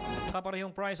kanina.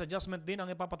 Kaparehong price adjustment din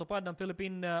ang ipapatupad ng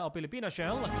Filipina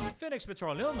Shell, Phoenix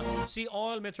Petroleum, Sea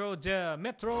Oil, Metro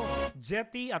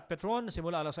Jetty at Petron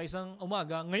simula alas 6 ng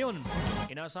umaga ngayon.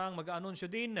 Inasahang mag-aanunsyo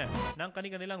din ng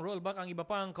kanilang rollback ang iba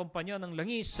pang kumpanya ng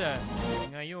langis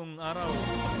ngayong araw.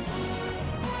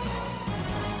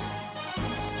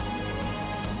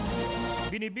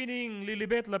 Binibining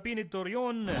Lilibet Lapinid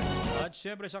Torion at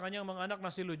syempre sa kanyang mga anak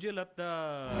na si Lujil at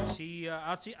si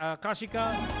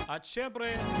Kashika at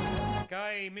syempre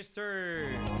kay Mr.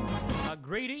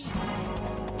 Grady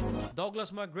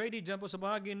Douglas McGrady dyan po sa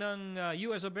bahagi ng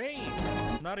US of A.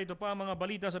 Narito pa ang mga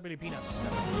balita sa Pilipinas.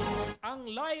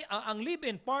 Ang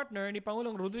live-in partner ni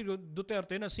Pangulong Rodrigo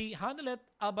Duterte na si Hanelet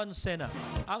Abancena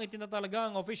ang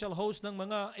itinatalagang official host ng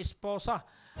mga esposa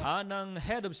ng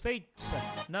Head of States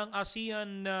ng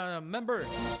ASEAN member.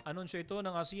 Anunsyo ito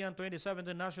ng ASEAN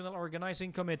 2017 National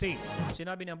Organizing Committee.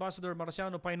 Sinabi ni Ambassador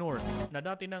Marciano Painor na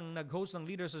dati nang nag-host ng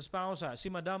leaders esposa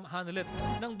si Madam Hanelet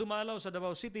nang dumalaw sa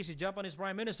Davao City si Japanese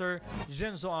Prime Minister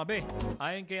Shinzo Abe.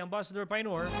 Ayon kay Ambassador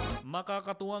Painor,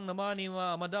 makakatuwang naman ni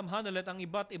Madam Hanelet ang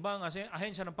iba't ibang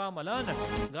ahensya ng pamahalaan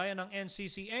gaya ng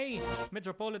NCCA,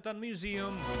 Metropolitan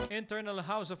Museum, Internal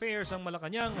House Affairs ng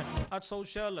Malacanang at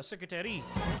Social Secretary.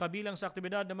 Kabilang sa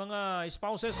aktibidad ng mga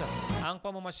spouses ang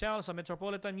pamamasyal sa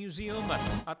Metropolitan Museum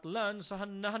at lunch sa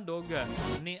nahandog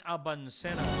ni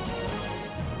Abancena.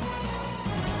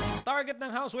 Target ng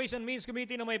House Ways and Means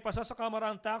Committee na may pasa sa Kamara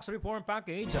ang tax reform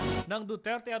package ng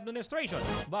Duterte administration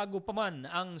bago pa man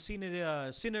ang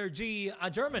synergy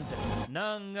adjournment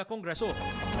ng Kongreso.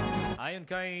 Ayon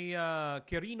kay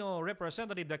Quirino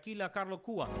Representative Dakila Carlo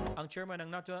Cua, ang chairman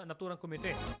ng naturang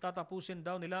komite, tatapusin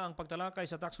daw nila ang pagtalakay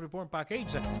sa tax reform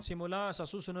package simula sa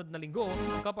susunod na linggo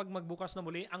kapag magbukas na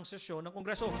muli ang sesyon ng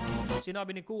Kongreso.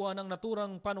 Sinabi ni Cua ng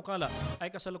naturang panukala ay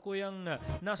kasalukuyang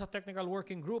nasa technical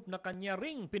working group na kanya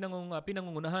ring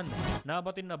pinangungunahan.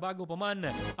 Nabatin na bago pa man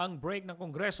ang break ng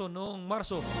Kongreso noong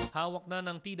Marso, hawak na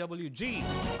ng TWG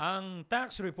ang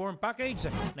tax reform package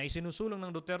na isinusulong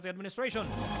ng Duterte administration.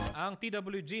 Ang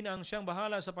TWG na ang siyang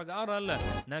bahala sa pag-aaral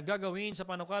na gagawin sa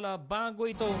panukala bago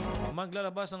ito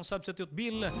maglalabas ng substitute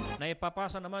bill na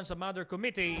ipapasa naman sa Mother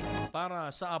Committee para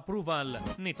sa approval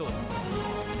nito.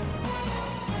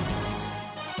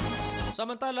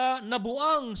 Samantala,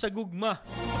 nabuang sa gugma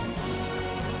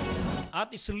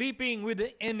at sleeping with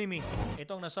the enemy.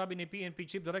 Itong nasabi ni PNP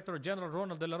Chief Director General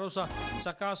Ronald De La Rosa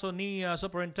sa kaso ni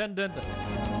Superintendent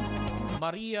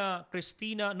Maria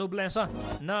Cristina Nobleza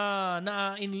na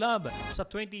na-in love sa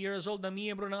 20 years old na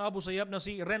miyembro ng Abu Sayyaf na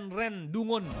si Renren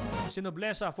Dungon. Si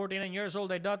Nobleza, 49 years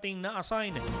old, ay dating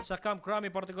na-assign sa Camp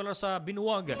Crame, partikular sa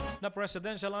Binuwag na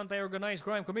Presidential Anti-Organized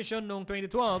Crime Commission noong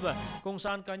 2012 kung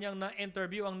saan kanyang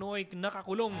na-interview ang nooy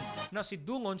nakakulong na si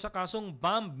Dungon sa kasong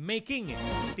bomb making.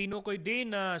 Tinukoy din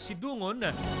na si Dungon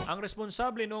ang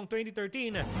responsable noong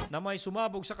 2013 na may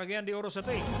sumabog sa Cagayan de Oro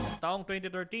City. Taong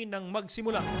 2013 nang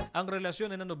magsimula ang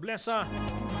relasyon ni Nobleza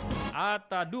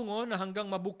at Dungon hanggang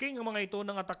mabuking ang mga ito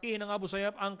ng atake ng Abu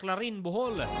Sayyaf ang Clarin,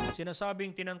 Bohol.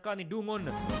 Sinasabing tinangka ni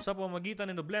Dungon sa pamamagitan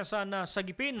ni Nobleza na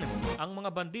sagipin ang mga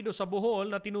bandido sa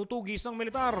Bohol na tinutugis ng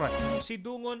militar. Si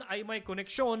Dungon ay may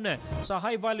koneksyon sa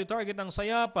high-value target ng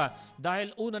Sayyaf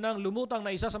dahil una nang lumutang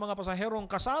na isa sa mga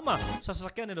pasaherong kasama sa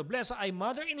sasakyan ni Nobleza ay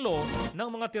mother-in-law ng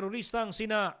mga teroristang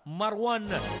sina Marwan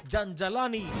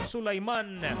Janjalani,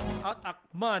 Sulaiman at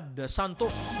Ahmad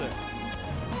Santos.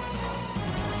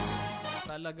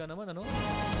 Talaga naman, ano?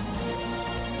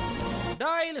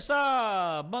 Dahil sa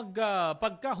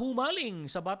pagkahumaling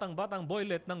sa batang-batang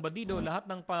boylet ng bandido, lahat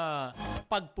ng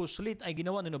pagpuslit ay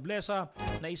ginawa ni Nobleza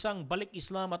na isang balik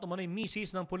Islam at umano'y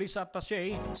misis ng police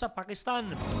attaché sa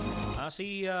Pakistan.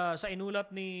 Sa inulat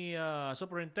ni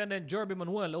Superintendent Jorby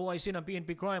Manuel, OIC ng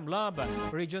PNP Crime Lab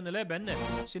Region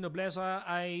 11, si Nobleza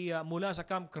ay mula sa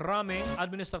Camp Crame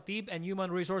Administrative and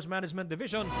Human Resource Management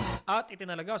Division at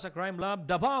itinalaga sa Crime Lab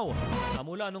Davao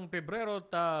mula noong Pebrero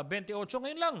 28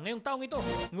 ngayong taong ito.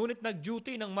 Ngunit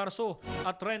nag-duty ng Marso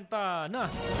at Trenta na.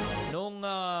 Noong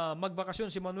magbakasyon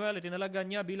si Manuel, itinalaga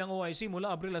niya bilang OIC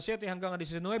mula Abril 7 hanggang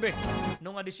 19.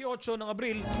 Noong 18 ng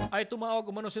Abril ay tumawag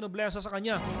umano si Nobleza sa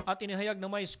kanya at inihayag na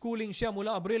may schooling siya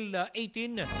mula Abril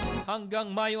 18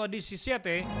 hanggang Mayo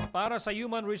 17 para sa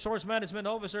Human Resource Management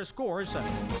Officers Course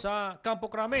sa Campo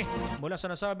Crame. Mula sa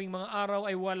nasabing mga araw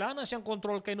ay wala na siyang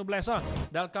control kay Nobleza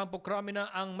dahil Campo Crame na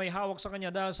ang may hawak sa kanya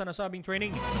dahil sa nasabing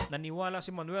training. Naniwala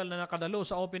si Manuel na dadalo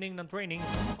sa opening ng training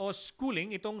o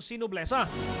schooling itong si Noblesa.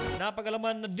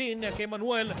 Napagalaman na din kay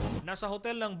Manuel na sa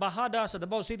hotel ng Bahada sa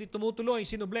Davao City tumutuloy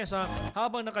si Noblesa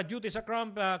habang naka-duty sa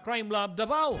Crime Lab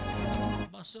Davao.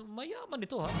 Mas mayaman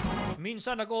ito ha.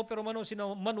 Minsan nag-offer umano si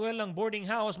Manuel ng boarding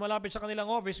house malapit sa kanilang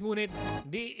office ngunit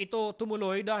di ito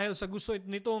tumuloy dahil sa gusto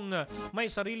nitong may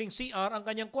sariling CR ang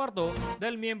kanyang kwarto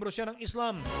dahil miyembro siya ng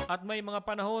Islam at may mga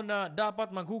panahon na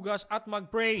dapat maghugas at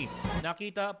mag-pray.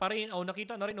 Nakita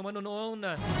na rin umano noon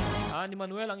ni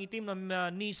Manuel ang itim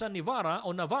na Nissan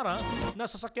Navara na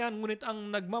sasakyan ngunit ang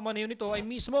nagmamaneho nito ay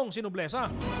mismong si Noblesa.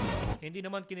 Hindi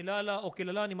naman kilala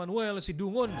ni Manuel si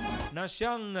Dungon na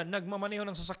siyang nagmamaneho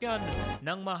ng sasakyan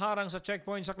nang maharang sa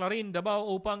checkpoint sa Clarin, Davao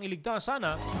upang iligtas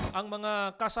sana ang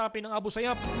mga kasapi ng Abu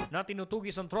Sayyaf na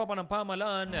tinutugis ang tropa ng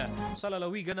pamahalaan sa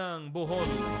lalawigan ng Bohol.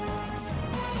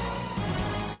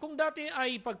 Kung dati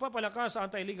ay pagpapalakas sa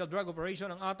anti-illegal drug operation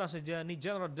ang atas ni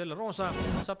General De La Rosa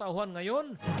sa tauhan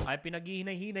ngayon ay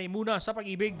pinaghihinay-hinay muna sa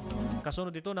pag-ibig.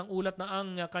 Kasunod ito ng ulat na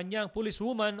ang kanyang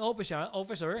policewoman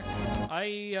officer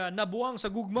ay nabuwang sa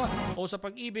gugma o sa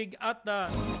pag-ibig at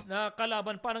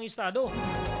nakalaban pa ng Estado.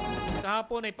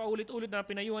 Kahapon ay paulit-ulit na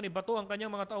pinayuhan ni Bato ang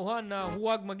kanyang mga tauhan na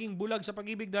huwag maging bulag sa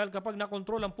pag-ibig dahil kapag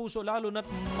nakontrol ang puso lalo na't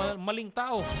maling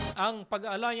tao ang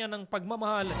pag-aalaya ng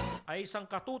pagmamahal ay isang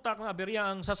katutak na aberya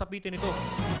ang sasapitin nito.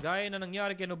 Gaya na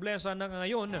nangyari kay Noblesa na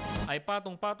ngayon ay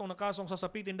patong-patong na kasong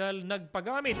sasapitin dahil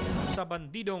nagpagamit sa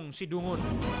bandidong si Dungon.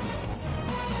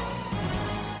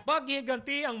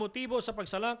 Paghihiganti ang motibo sa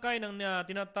pagsalakay ng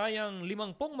tinatayang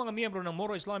 50 mga miyembro ng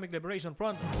Moro Islamic Liberation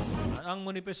Front ang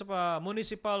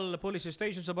Municipal Police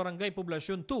Station sa Barangay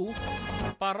Poblacion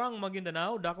 2, Parang,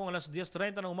 Maguindanao, dakong alas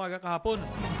 10:30 ng umaga kahapon.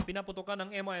 Pinaputukan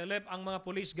ng MILF ang mga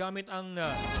pulis gamit ang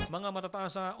mga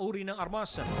matataas na uri ng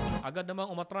armas. Agad namang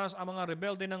umatras ang mga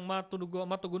rebelde ng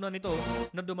matugunan nito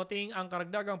na dumating ang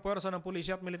karagdagang puwersa ng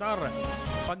pulisya at militar.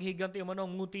 Paghihiganti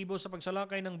umanong motibo sa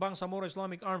pagsalakay ng Bangsamoro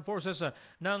Islamic Armed Forces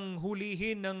ng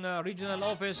hulihin ng Regional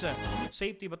Office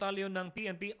Safety Battalion ng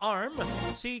PNP ARM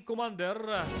si Commander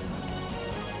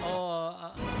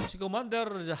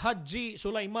Haji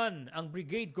Sulaiman, ang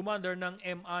Brigade Commander ng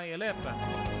MILF.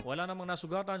 Wala namang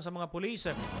nasugatan sa mga pulis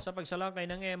sa pagsalakay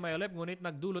ng MILF ngunit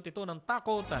nagdulot ito ng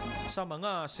takot sa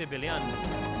mga sibilyan.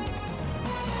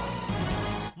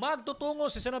 Magtutungo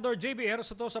si Senator J.B.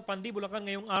 Ejercito sa Pandi, Bulacan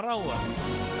ngayong araw.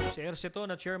 Si Ejercito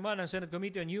na chairman ng Senate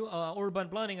Committee on Urban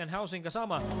Planning and Housing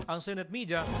kasama ang Senate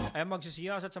Media ay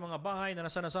magsisiyasat sa mga bahay na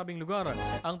nasa nasabing lugar.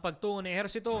 Ang pagtungo ni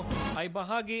Ejercito ay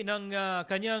bahagi ng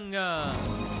kanyang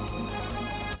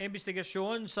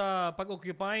investigasyon sa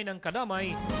pag-occupy ng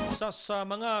kadamay sa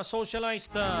mga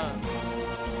socialized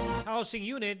housing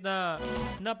unit na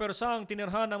napersang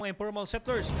tinirhan ng mga informal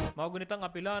settlers. Magunitang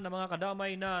apila ng mga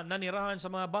kadamay na nanirahan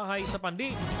sa mga bahay sa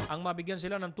Pandi ang mabigyan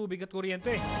sila ng tubig at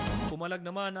kuryente. Pumalag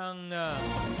naman ang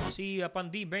si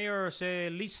Pandi Mayor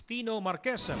Celestino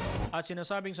Marquez at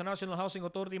sinasabing sa National Housing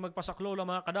Authority magpasaklol ang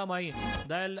mga kadamay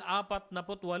dahil 48,000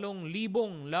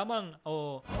 lamang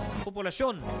o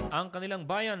populasyon ang kanilang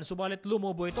bayan, subalit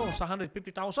lumobo ito sa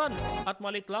 150,000 at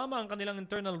malit lamang ang kanilang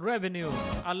Internal Revenue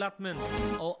Allotment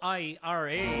o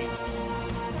IRA.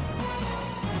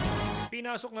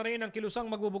 Pinasok na rin ang kilusang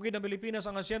magbubukid ng Pilipinas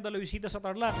ang Hacienda Luisita sa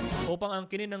Tarlac upang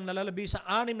angkinin ng nalalabi sa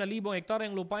 6,000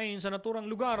 hektaryang lupain sa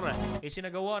naturang lugar.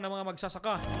 Isinagawa ng mga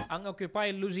magsasaka ang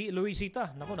Occupy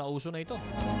Luisita. Naku, nauso na ito.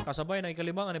 Kasabay ng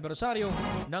ikalimang anibersaryo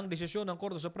ng desisyon ng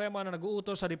Korte Suprema na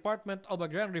nag-uutos sa Department of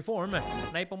Agrarian Reform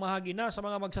na ipamahagi na sa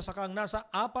mga magsasaka ang nasa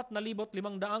 4,500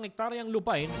 hektaryang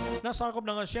lupain na sakop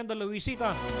ng Hacienda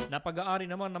Luisita na pag-aari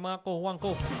naman ng mga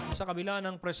kuhuangko. Sa kabila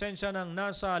ng presensya ng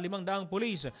nasa 500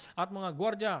 pulis at mga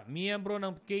gwardya, miyembro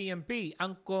ng KMP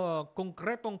ang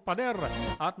konkretong pader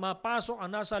at mapasok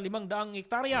ang nasa 500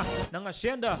 hektarya ng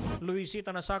Hacienda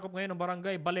Luisita na sakop ngayon ng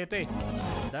Barangay Balete.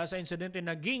 Dahil sa insidente,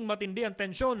 naging matindi ang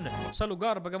tensyon sa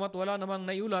lugar bagamat wala namang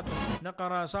naiulat na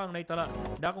karasang naitala.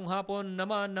 Dakong hapon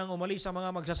naman nang umalis ang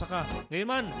mga magsasaka. Ngayon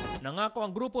man, nangako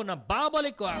ang grupo na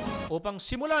babalik upang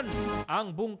simulan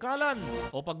ang bungkalan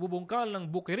o pagbubungkal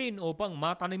ng bukirin upang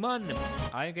mataniman.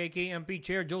 Ayon kay KMP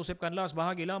Chair Joseph Canlas,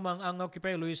 bahagi lamang ang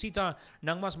Occupy Luisita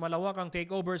ng mas malawakang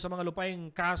takeover sa mga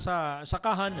lupaing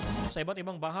sakahan sa iba't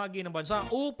ibang bahagi ng bansa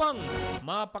upang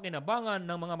mapakinabangan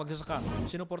ng mga magsasaka.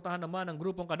 Sinuportahan naman ng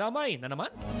grupong kadamay na naman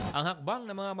ang hakbang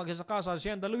ng mga magsasaka sa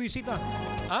Hacienda Luisita.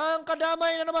 Ang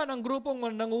kadamay na naman ang grupong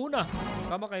nanguna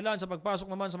kamakailan sa pagpasok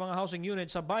naman sa mga housing unit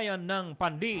sa bayan ng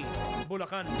Pandi,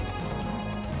 Bulacan.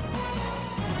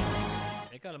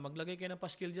 Teka lang, maglagay kayo ng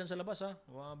paskil dyan sa labas ha.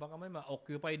 Baka may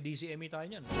ma-occupied DCME tayo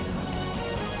niyan.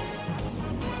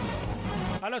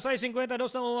 Alas 6:52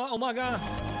 ng umaga,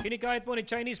 kinikahit po ni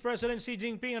Chinese President Xi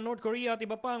Jinping ang North Korea at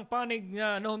iba pang panig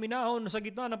na huminahon sa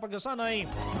gitna ng pagsasanay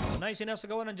na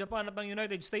isinasagawa ng Japan at ng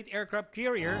United States aircraft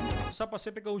carrier sa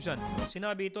Pacific Ocean.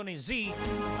 Sinabi ito ni Xi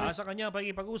sa kanyang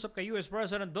pag-ipag-usap kay US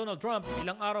President Donald Trump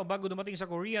ilang araw bago dumating sa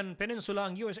Korean Peninsula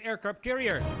ang US aircraft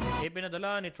carrier.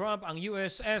 Ipinadala ni Trump ang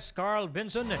USS Carl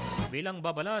Vinson bilang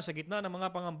babala sa gitna ng mga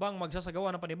pangambang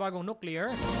magsasagawa ng panibagong nuclear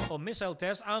o missile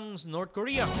test ang North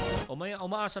Korea.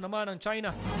 Umaasa naman ang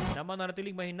China na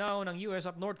mananatiling mahinahon ng US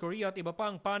at North Korea at iba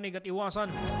pang panig at iwasan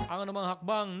ang anumang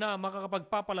hakbang na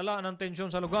makakapagpapalala ng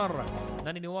tensyon sa lugar.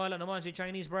 Naniniwala naman si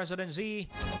Chinese President Xi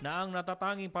na ang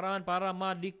natatanging paraan para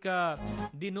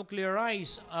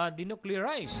denuclearize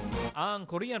ang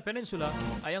Korean Peninsula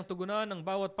ay ang tugunan ng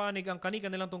bawat panig ang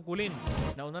kani-kanilang tungkulin.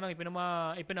 Nauna nang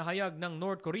ipinahayag ng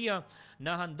North Korea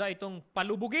na handa itong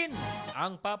palubugin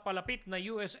ang papalapit na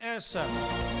USS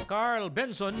Carl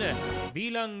Vinson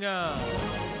bilang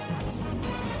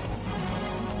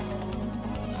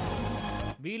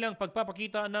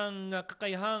pagpapakita ng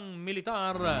kakayahang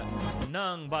militar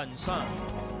ng bansa.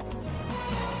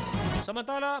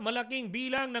 Samantala, malaking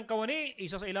bilang ng kawani,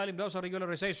 isa sa ilalim daw sa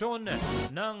regularization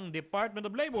ng Department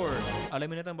of Labor.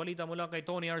 Alamin natin ang balita mula kay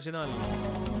Tony Arsenal.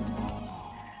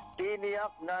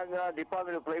 Tiniyak ng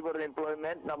Department of Labor and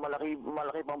Employment na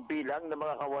malaki pang bilang ng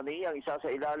mga kawani ang isa sa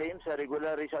ilalim sa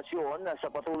regularisasyon sa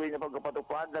patuloy na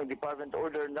pagpapatupad ng Department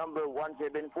Order Number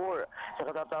 174 sa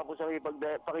katatapos sa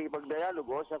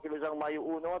pakikipagdialogo sa kilusang Mayo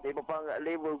 1 at iba pang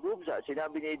labor groups.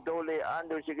 Sinabi ni Dole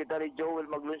Undersecretary Joel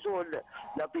Maglunsod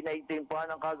na pinaigting pa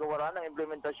ng kagawaran ng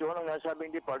implementasyon ng nasabing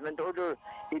Department Order.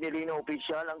 Inilinaw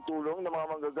opisyal ang tulong ng mga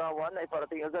manggagawa na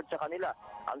iparating agad sa kanila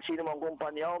ang sinumang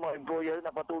kumpanya o mga employer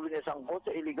na patuloy na sangkot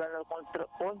sa illegal na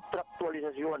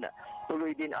kontraktualisasyon.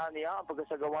 Tuloy din aniya ang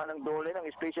pagkasagawa ng DOLE ng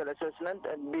Special Assessment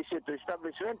and Visit to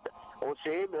Establishment o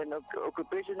SAVE and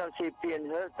Occupational Safety and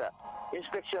Health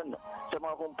Inspection sa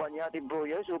mga kumpanya at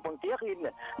employers upang tiyakin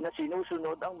na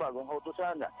sinusunod ang bagong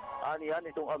kautusan. Aniya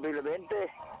nitong Abril 20,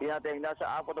 tinatayang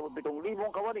nasa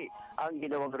 47,000 kawani ang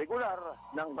ginawang regular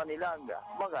ng kanilang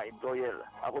mga employer.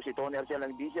 Ako si Tony Arcel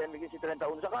ng DCM, si Trenta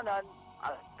sa kanan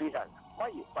at pisan.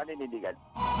 May paninindigan.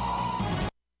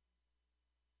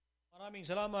 Maraming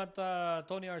salamat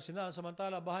Tony Arsenal.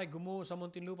 Samantala, bahay gumuho sa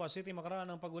Muntinlupa City makaraan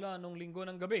ng pagulan noong linggo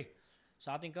ng gabi.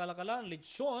 Sa ating kalakalan,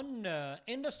 lechon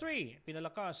industry,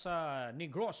 pinalakas sa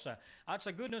Negros. At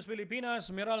sa Good News Pilipinas,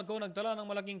 Meralco nagtala ng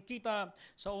malaking kita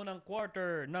sa unang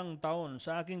quarter ng taon.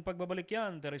 Sa aking pagbabalik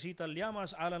yan, Teresita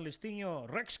Llamas, Alan Listinio,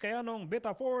 Rex Cayanong,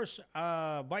 Beta Force,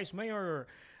 Vice Mayor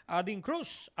Ading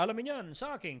Cruz. Alamin yan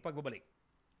sa aking pagbabalik.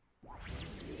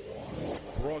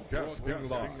 Broadcasting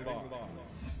live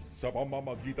sa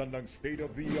pamamagitan ng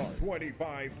state-of-the-art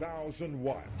 25,000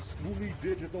 watts fully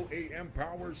digital AM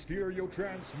power stereo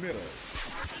transmitter.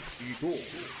 Ito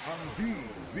ang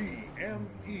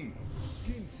DZME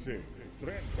Kinse,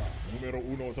 Trenta, numero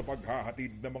 1 sa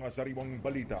paghahatid ng mga sariwang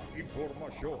balita,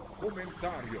 impormasyon,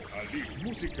 komentaryo, alik,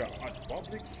 musika at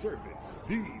public service.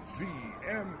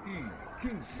 DZME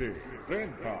Kinse,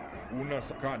 Trenta, una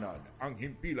sa kanan, ang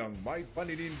himpilang may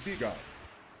paninindigan.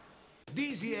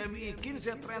 DZME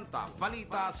Kinse, Trenta,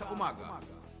 balita sa umaga.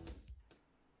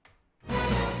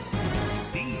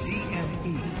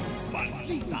 DZME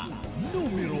Balita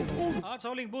numero 1. At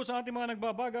sa huling buo sa ating mga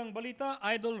nagbabagang balita,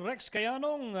 Idol Rex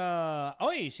Cayanong,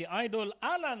 si Idol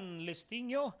Alan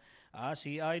Listinio,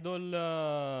 si Idol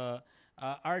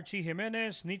Archie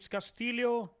Jimenez, Nitz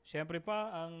Castillo, siyempre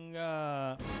pa ang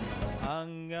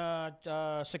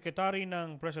Secretary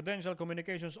ng Presidential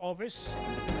Communications Office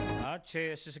at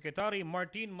si Secretary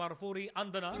Martin Marfuri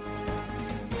Andana.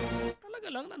 Talaga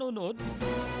lang nanonood.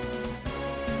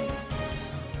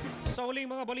 Sa huling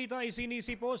mga balita ay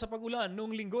sinisipo sa pag-ulan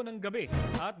noong linggo ng gabi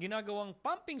at ginagawang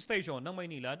pumping station ng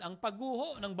Maynilad ang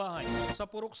pagguho ng bahay sa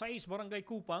Purok 6, Barangay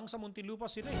Kupang sa Muntinlupa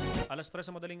City. Alas 3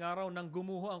 sa madaling araw nang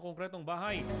gumuho ang konkretong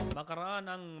bahay. Makaraan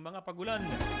ang mga pag-ulan.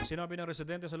 Sinabi ng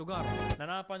residente sa lugar na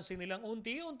napansin nilang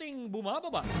unti-unting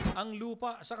bumababa ang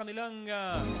lupa sa kanila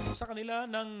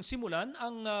nang simulan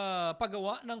ang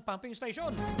paggawa ng pumping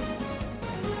station.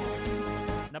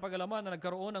 Napag-alaman na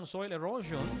nagkaroon ng soil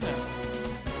erosion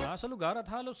sa lugar at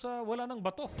halos wala ng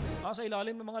bato sa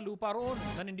ilalim ng mga lupa roon.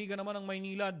 Nanindigan naman ng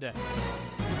Maynilad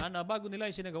na bago nila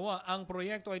isinagawa ang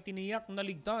proyekto ay tiniyak na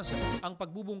ligtas ang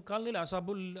pagbubungkal nila sa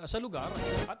lugar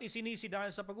at isinisi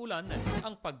dahil sa pag-ulan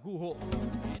ang pagguho.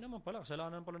 Naman naman pala,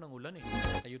 kasalanan pala ng ulan eh.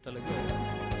 Kayo talaga.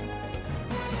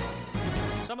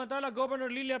 Samantala,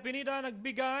 Governor Lilia Pineda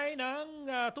nagbigay ng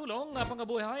tulong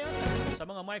pangkabuhayan sa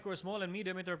mga micro, small, and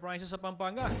medium enterprises sa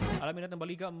Pampanga. Alamin natin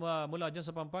balita mula dyan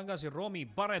sa Pampanga, si Romy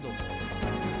Barredo.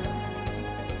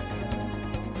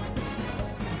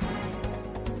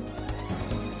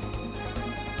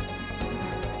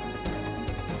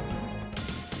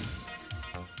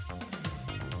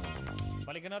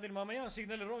 Balikan natin mamaya ang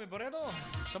signal ni Romy Barredo.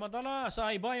 Samantala,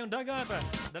 sa Ibayong Dagat,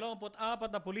 24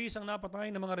 na pulis ang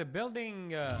napatay ng mga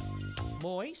rebelding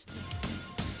Maoist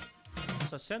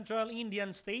sa Central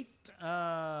Indian State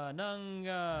ng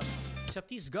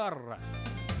Chhattisgarh.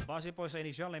 Base po sa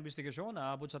inisyal na investigasyon,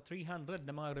 naabot sa 300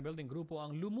 na mga rebelding grupo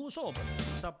ang lumusob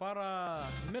sa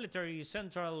Paramilitary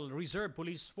Central Reserve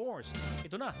Police Force.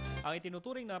 Ito na ang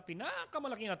itinuturing na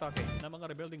pinakamalaking atake ng mga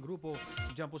rebelding grupo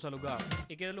dyan po sa lugar.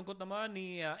 Ikinalungkot naman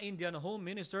ni Indian Home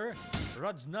Minister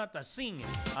Rajnath Singh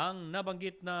ang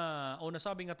nabanggit na o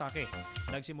nasabing atake.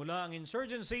 Nagsimula ang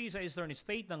insurgency sa eastern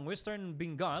state ng Western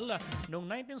Bengal noong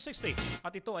 1960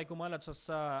 at ito ay kumalat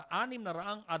sa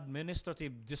 600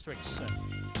 administrative districts.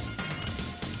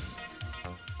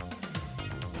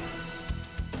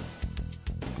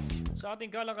 Sa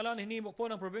ating kalakalan, hinimok po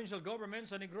ng provincial government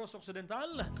sa Negros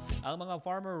Occidental ang mga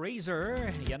farmer raiser.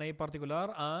 Yan ay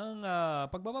partikular ang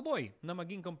pagbababoy na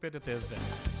maging competitive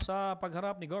sa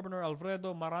pagharap ni Governor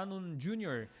Alfredo Maranon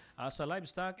Jr. Sa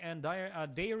Livestock and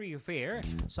Dairy Fair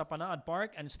sa Panaad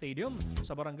Park and Stadium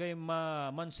sa Barangay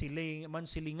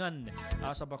Mansilingan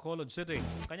sa Bacolod City.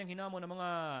 Kanyang hinamon ng mga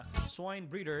swine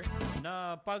breeder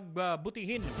na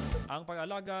pagbutihin ang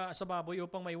pag-alaga sa baboy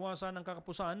upang maiwasan ang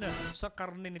kakapusan sa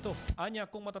karne nito. Anya,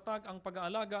 kung matatag ang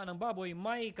pag-aalaga ng baboy,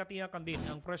 may katiyakan din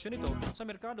ang presyo nito sa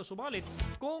merkado. Subalit,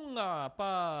 kung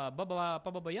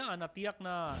pababayaan at tiyak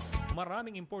na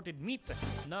maraming imported meat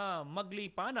na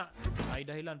maglipana ay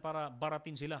dahilan para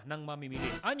baratin sila ng mamimili.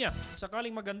 Anya,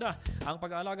 sakaling maganda ang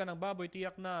pag-aalaga ng baboy,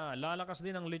 tiyak na lalakas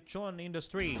din ang lechon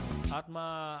industry at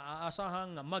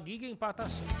maaasahang magiging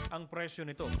patas ang presyo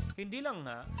nito. Hindi lang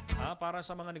para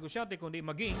sa mga negosyante kundi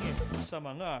maging sa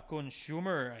mga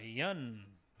consumer. Ayan.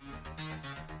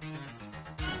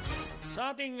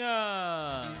 Sa ating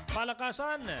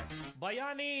palakasan,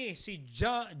 bayani si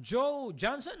Joe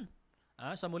Johnson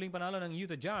sa muling panalo ng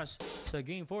Utah Jazz sa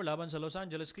Game 4 laban sa Los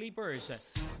Angeles Clippers.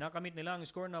 Nakamit nila ang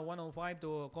score na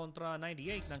 105 kontra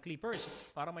 98 ng Clippers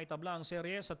para maitabla ang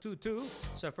serye sa 2-2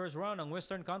 sa first round ng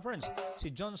Western Conference. Si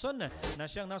Johnson na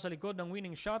siyang nasa likod ng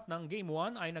winning shot ng Game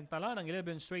 1 ay nagtala ng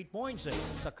 11 straight points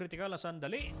sa kritikal na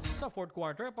sandali sa fourth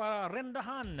quarter para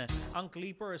rendahan ang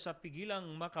Clippers at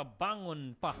pigilang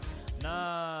makabangon pa na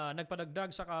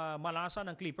nagpadagdag sa kamalasan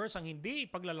ng Clippers ang hindi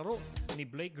paglalaro ni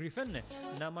Blake Griffin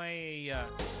na may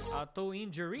toe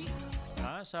injury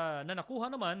na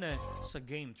nakuha naman sa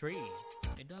Game 3.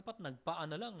 Dapat nagpaa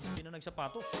na lang, hindi na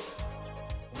nagsapatos.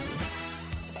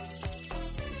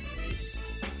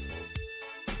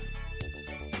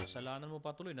 Kasalanan mo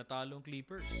patuloy, natalo ang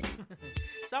Clippers.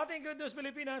 Sa ating Good News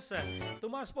Pilipinas,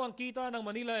 tumaas po ang kita ng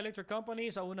Manila Electric Company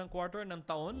sa unang quarter ng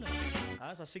taon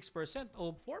sa 6%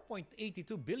 o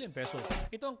 4.82 billion pesos.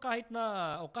 Ito ang kahit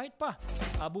pa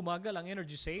bumagal ang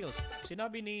energy sales.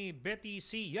 Sinabi ni Betty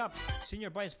C. Yap,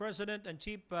 Senior Vice President and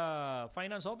Chief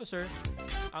Finance Officer,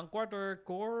 ang quarter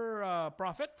core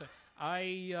profit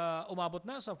ay umabot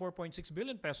na sa 4.6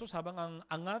 billion pesos habang ang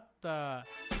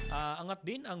angat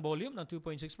din ang volume ng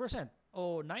 2.6%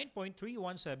 o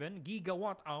 9.317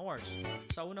 gigawatt hours.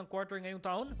 Sa unang quarter ngayong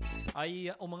taon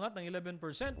ay umangat ng 11%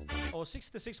 o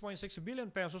 66.6 billion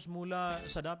pesos mula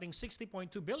sa dating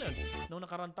 60.2 billion noong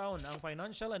nakarang taon ang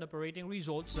financial and operating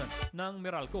results ng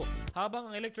Meralco.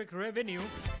 Habang ang electric revenue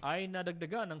ay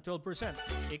nadagdagan ng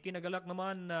 12%. Ikinagalak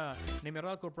naman ni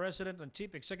Meralco President and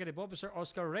Chief Executive Officer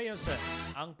Oscar Reyes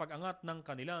ang pag-angat ng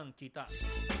kanilang kita.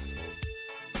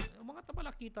 Mga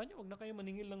tabala kita nyo, huwag na kayo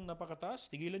maningil lang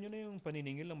napakataas. Tigilan nyo na yung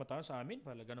paniningil lang mataas sa amin.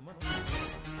 Palaga naman.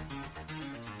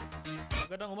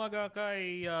 Magandang umaga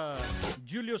kay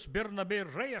Julius Bernabe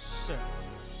Reyes,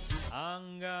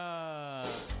 ang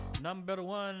number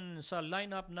 1 sa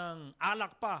lineup ng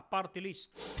Alakpa Party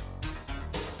List.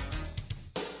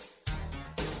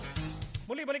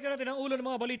 Muli, balikan natin ang ulo ng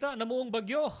mga balita. Namuong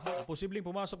bagyo, posibleng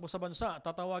pumasok po sa bansa.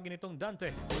 Tatawagin itong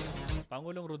Dante.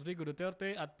 Pangulong Rodrigo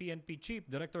Duterte at PNP Chief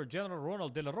Director General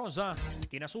Ronald De La Rosa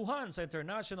kinasuhan sa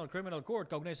International Criminal Court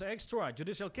kaugnay sa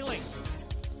extrajudicial killings.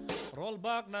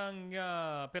 Rollback ng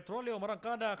petrolyo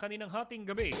marangkada kaninang hating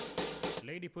gabi.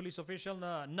 Lady police official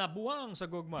na nabuwang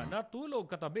sa gugma, natulog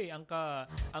katabi ang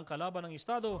kalaban ng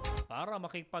Estado para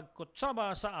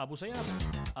makipagkutsaba sa Abu Sayyaf.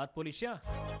 At pulisya,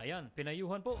 ayan,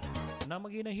 pinayuhan po. na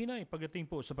maghinay-hinay pagdating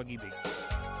po sa pag-ibig.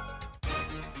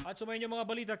 At sumayin niyo mga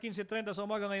balita, 15:30 sa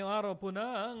umaga ngayong araw po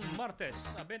ng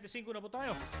Martes. 25 na po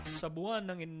tayo sa buwan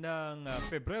ng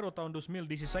Pebrero taon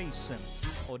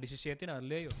 2016. O 17 na,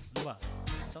 Leo. Diba?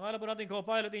 Sa ngalan po natin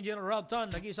co-pilot Engineer Rob Tan,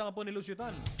 nag-iisa nga po ni Lucio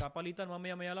Tan. Kapalitan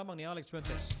mamaya-maya lamang ni Alex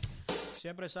Fuentes.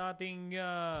 Siyempre sa ating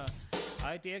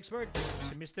IT expert,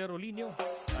 si Mr. Rolinio.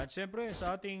 At siyempre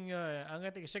sa ating ang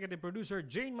ating executive producer,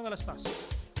 Jane Mangalastas.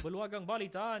 Bulwagang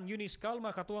balitaan, Eunice Calma,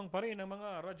 katuwang pa rin ng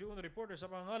mga radyo reporter sa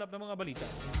pangalap ng mga balita.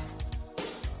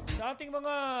 Sa ating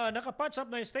mga nakapatch up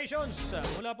na stations,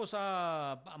 mula po sa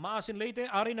Maasin Leyte,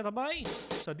 Ari Natabay,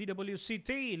 sa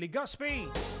DWCT, Legazpi,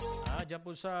 dyan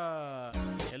po sa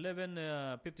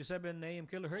 1157 AM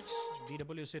kHz,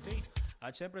 DWCT,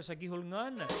 at siyempre sa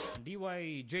Gihulngan,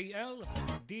 DYJL,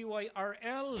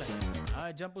 DYRL,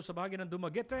 dyan po sa bahagi ng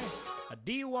Dumaguete,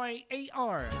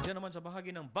 DYAR, dyan naman sa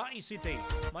bahagi ng Bai City.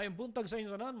 Mayong buntag sa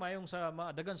inyo tanan, mayong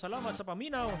dagan salamat sa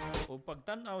paminaw o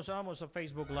pagtanaw sa amo sa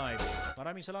Facebook Live.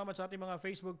 Maraming salamat sa ating mga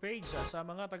Facebook page at sa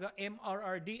mga taga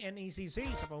MRRD NECC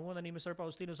sa pangunguna ni Mr.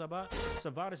 Faustino Saba sa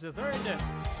Vares III,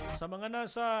 sa mga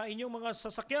nasa inyong mga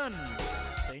sasakyan,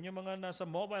 sa inyong mga nasa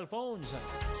mobile phones.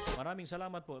 Maraming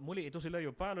salamat po. Muli, ito sila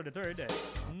yung Palo III.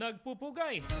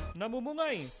 Nagpupugay,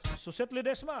 namumungay, Suset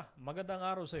Ledesma, magandang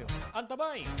araw sa iyo.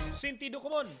 Antabay, Sinti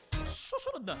Dukumon,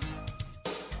 susunod na.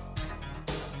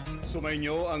 Sumayin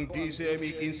niyo ang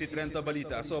DCME 15:30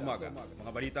 Balita sa umaga.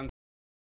 Mga balitang